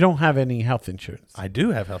 No. You don't have any health insurance. I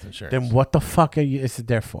do have health insurance. Then what the fuck is it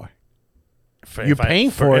there for? For- You're if I-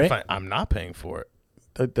 paying for if it. I'm not paying for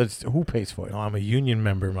it. Who pays for it? No, I'm a union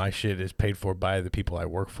member. My shit is paid for by the people I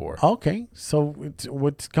work for. Okay, so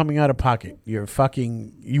what's coming out of pocket? You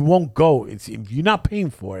won't go. If you're not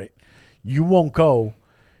paying for it, you won't go.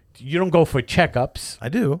 You don't go for checkups. I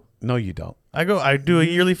do. No, you don't. I do a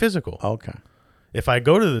yearly physical. Okay. If I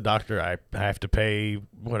go to the doctor, I have to pay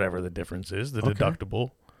whatever the difference is, the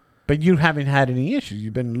deductible. But you haven't had any issues.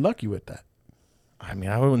 You've been lucky with that. I mean,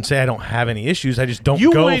 I wouldn't say I don't have any issues. I just don't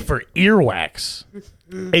go for earwax.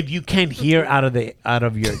 If you can't hear out of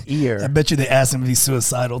your ear. I bet you they asked him if he's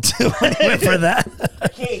suicidal too when he went for that. I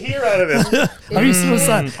can't hear out of this. Are you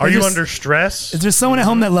suicidal? Are you under stress? Is there someone at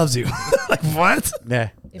home that loves you? Like what? Yeah.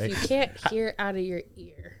 If you can't hear out of your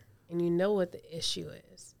ear and you know what the issue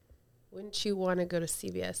is, wouldn't you want to go to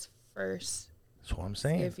CVS first? That's what I'm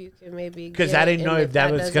saying. See if you can maybe Because I didn't know if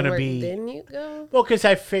that was going to be. Then you go. Well, because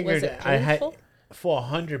I figured Was it I had painful? for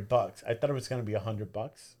 $100. I thought it was going to be $100.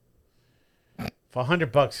 For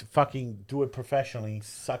 $100, fucking do it professionally.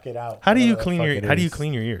 Suck it out. How do you whatever the clean fuck your it How do you is.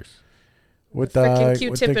 clean your ears? With Freaking with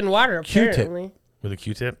Q-tip the and water, Q-tip. apparently. With a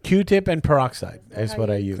Q-tip? Q-tip and peroxide is How what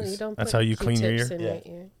you I clean- use. you don't That's put how you clean your Q-tips ear? in Yeah.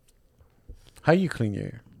 your ear. How you clean your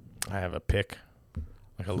ear? I have a pick,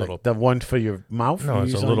 like a little. The one for your mouth? No, you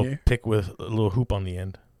it's a use on little your ear? pick with a little hoop on the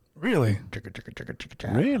end. Really?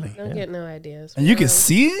 Really? Don't get no ideas. And you can Wow.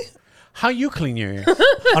 see it? How you clean your ear?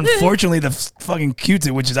 Unfortunately, the fucking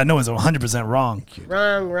Q-tip, which is I know is 100% wrong.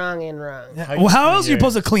 Wrong, and wrong. Well, how else are you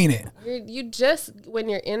supposed to clean it? You just, when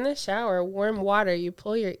you're in the shower, warm water, you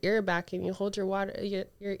pull your ear back and you hold your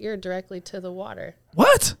ear directly to the water.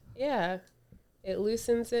 What? Yeah. It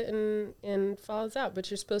loosens it and falls out,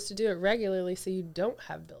 but you're supposed to do it regularly so you don't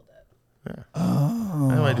have buildup. Oh.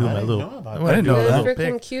 What do I do with my didn't little? know about what do that. I didn't know do with that. my The little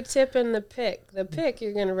freaking pick? Q-tip and the pick. The pick,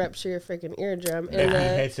 you're going to rupture your freaking eardrum. If And he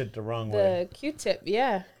hits it the wrong way. the Q-tip,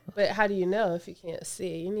 yeah. But how do you know if you can't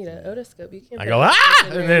see? You need an otoscope. You can't I put go a ah,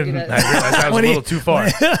 stick in and there then and I do that. realized I was a When he- little too far.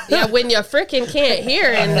 Yeah, when you freaking can't hear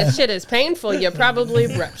and the shit is painful, you probably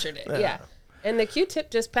ruptured it. Yeah. And the Q-tip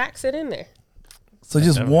just packs it in there. So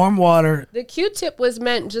just warm water. The Q-tip was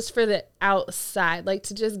meant just for the outside, like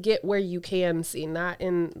to just get where you can see, not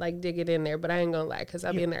in like dig it in there. But I ain't gonna lie, because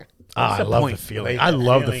I'll be in there. Ah, I the love point? the feeling. Like I that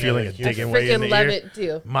love the feeling feeling of of the digging way in Freaking the love ear. it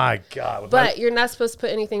too. My God. But you're not supposed to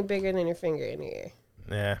put anything bigger than your finger in your ear,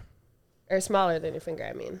 yeah, or smaller than your finger.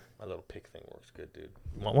 I mean, my little pick thing works good, dude.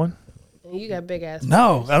 You want one? and you got big ass.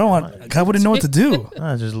 No, I don't want. I wouldn't know what to do.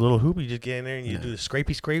 Ah, it's just a little hoop. You just get in there and you do the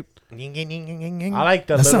scrapey scrape. I like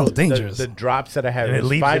the That little sounds dangerous. The drops that I have. And it There's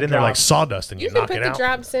leaves 5 it in there like drops. sawdust, and You you, can knock put it the out.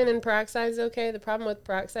 drops in, and peroxide's okay. The problem with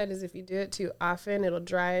peroxide is if you do it too often, it'll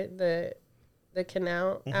dry the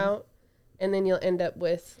canal out, and then you'll end up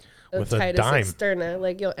with With a otitis dime. externa.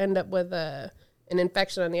 Like you'll end up with an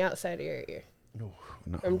infection on the outside of your ear No.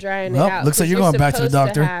 from drying Well, it out. looks like 'Cause you're going back to the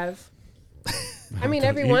supposed doctor. have- I mean,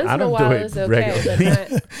 every I once in a don't do while it is okay, but regularly.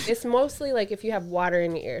 not, it's mostly like if you have water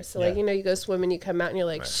in your ear. So, like, you know, you go swimming, you come out, and you're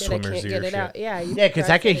like, shit, I swimmer's can't ear get it shit. out. Yeah, Yeah, because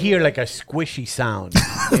I could hear like a squishy sound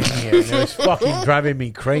in here. And it was fucking driving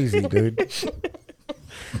me crazy, dude.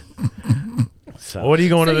 So, What are you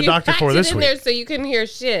going to the you doctor packed for it this in week? there so you can hear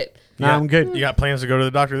shit. nah, I'm good. You got plans to go to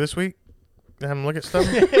the doctor this week? Have him look at stuff?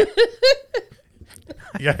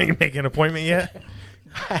 You got to make an appointment yet?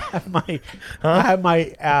 I have my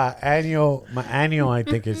annual. My annual, I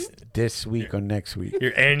think, is this week or next week.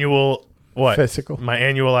 Your annual what? Physical. My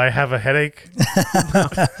annual. I have a headache.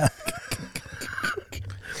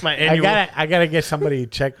 My annual. I gotta get somebody to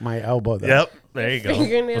check my elbow. Though. Yep. There you go.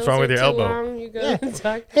 Fingernails What's wrong with are your too elbow? long, you go to the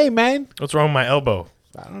doctor. Hey, man. What's wrong with my elbow?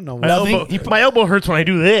 I don't know. My Nothing. elbow, my elbow hurts when I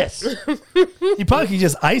do this. He probably could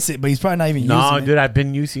just ice it, but he's probably not even No, using dude, I've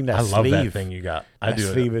been using that I love sleeve. that thing you got. I That do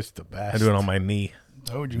sleeve it. is the best. I do it on my knee. it.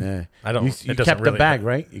 Told you. Yeah. I don't. You, it you doesn't kept the really bag, hurt.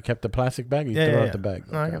 right? You kept the plastic bag. You Yeah, threw yeah, out the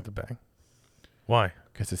bag. No, I got the bag. Why?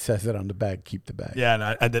 Because it says it on the bag. Keep the bag. Yeah,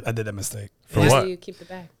 no, I did that mistake. For Why what? do you keep the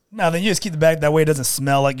bag? No, then you just keep the bag. That way it doesn't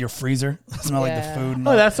smell like your freezer. It smell like the Yeah. food. And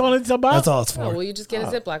Oh, all. that's all it's about. That's all it's Oh, for. well, you just get a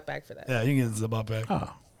Ziploc bag for that. Yeah, you can get the Ziploc bag.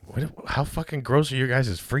 Oh, How fucking gross are your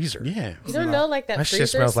guys' freezer? yeah. You don't know, like that That freezer shit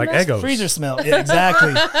smells like smell? Eggos. Freezer smell. Yeah,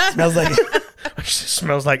 exactly. Smells like It shit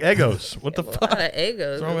smells like Eggos. What the A fuck? lot of Eggos.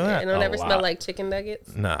 What's wrong with that? It don't A ever smell lot. like chicken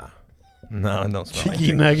nuggets. Nah. No, it don't smell like Chicken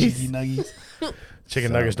chicken. nuggets. cheeky nuggies.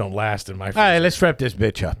 Chicken nuggets don't last in my freezer. All right, let's wrap this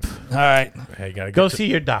bitch up. All right. Hey, you gotta Go get see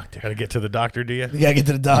your doctor. Gotta get to the doctor, do you? You gotta get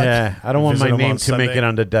to the doctor. Yeah, I don't want Visit my him name on to make Sunday. it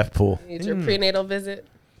on the death pool. You need your prenatal visit.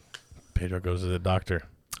 Pedro goes to the doctor.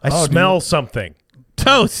 I Oh, do smell you- something.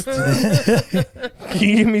 Toast. Can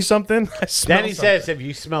you give me something? I smell Danny something. says if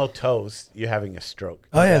you smell toast, you're having a stroke.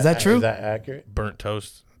 Oh, yeah, is that true? Is that accurate? Burnt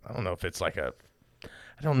toast. I don't know if it's like a.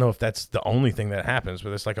 I don't know if that's the only thing that happens,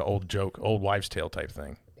 but it's like an old joke, old wives' tale type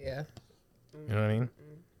thing. Yeah. You know what I mean?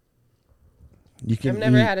 You can I've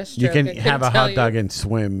never eat- had a You stroke, can I can have a tell hot you. dog and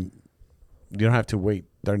swim. You don't have to wait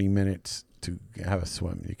 30 minutes to have a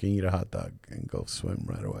swim. You can eat a hot dog and go swim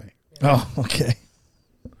right away. Oh, okay.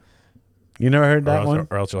 You never heard that one?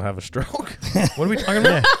 Or else you'll have a stroke. What are we talking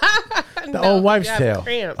about? The old wives' tale.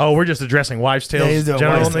 Oh, we're just addressing wives' tales. he's doing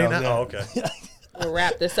generally wives' tales, now? yeah. Oh, okay. We'll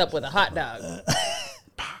wrap this up with a hot dog.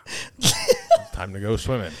 Time to go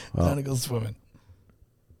swimming. Time to go swimming.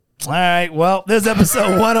 All right. Well, this is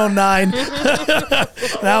episode 109.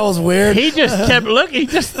 That was weird. He just kept looking. He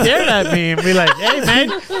just stared at me and be like, "Hey,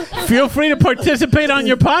 man, feel free to participate on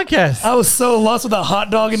your podcast." I was so lost with the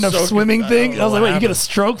hot dog and the swimming thing. I was like, wait, you get a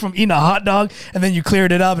stroke from eating a hot dog and then you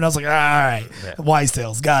cleared it up. And I was like, all right, wise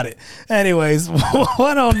tales, got it. Anyways,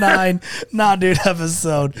 109, Nah Dude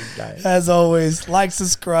episode. As always, like,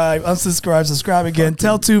 subscribe, unsubscribe, subscribe again.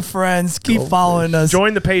 Tell 2 friends. Keep following us.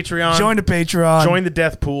 Join the Patreon. Join the Patreon. Join the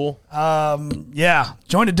death pool. Yeah,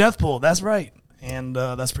 join the death pool. That's right. And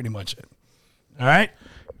that's pretty much it. All right.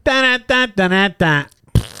 Da-da-da-da-da-da.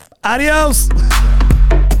 Adios.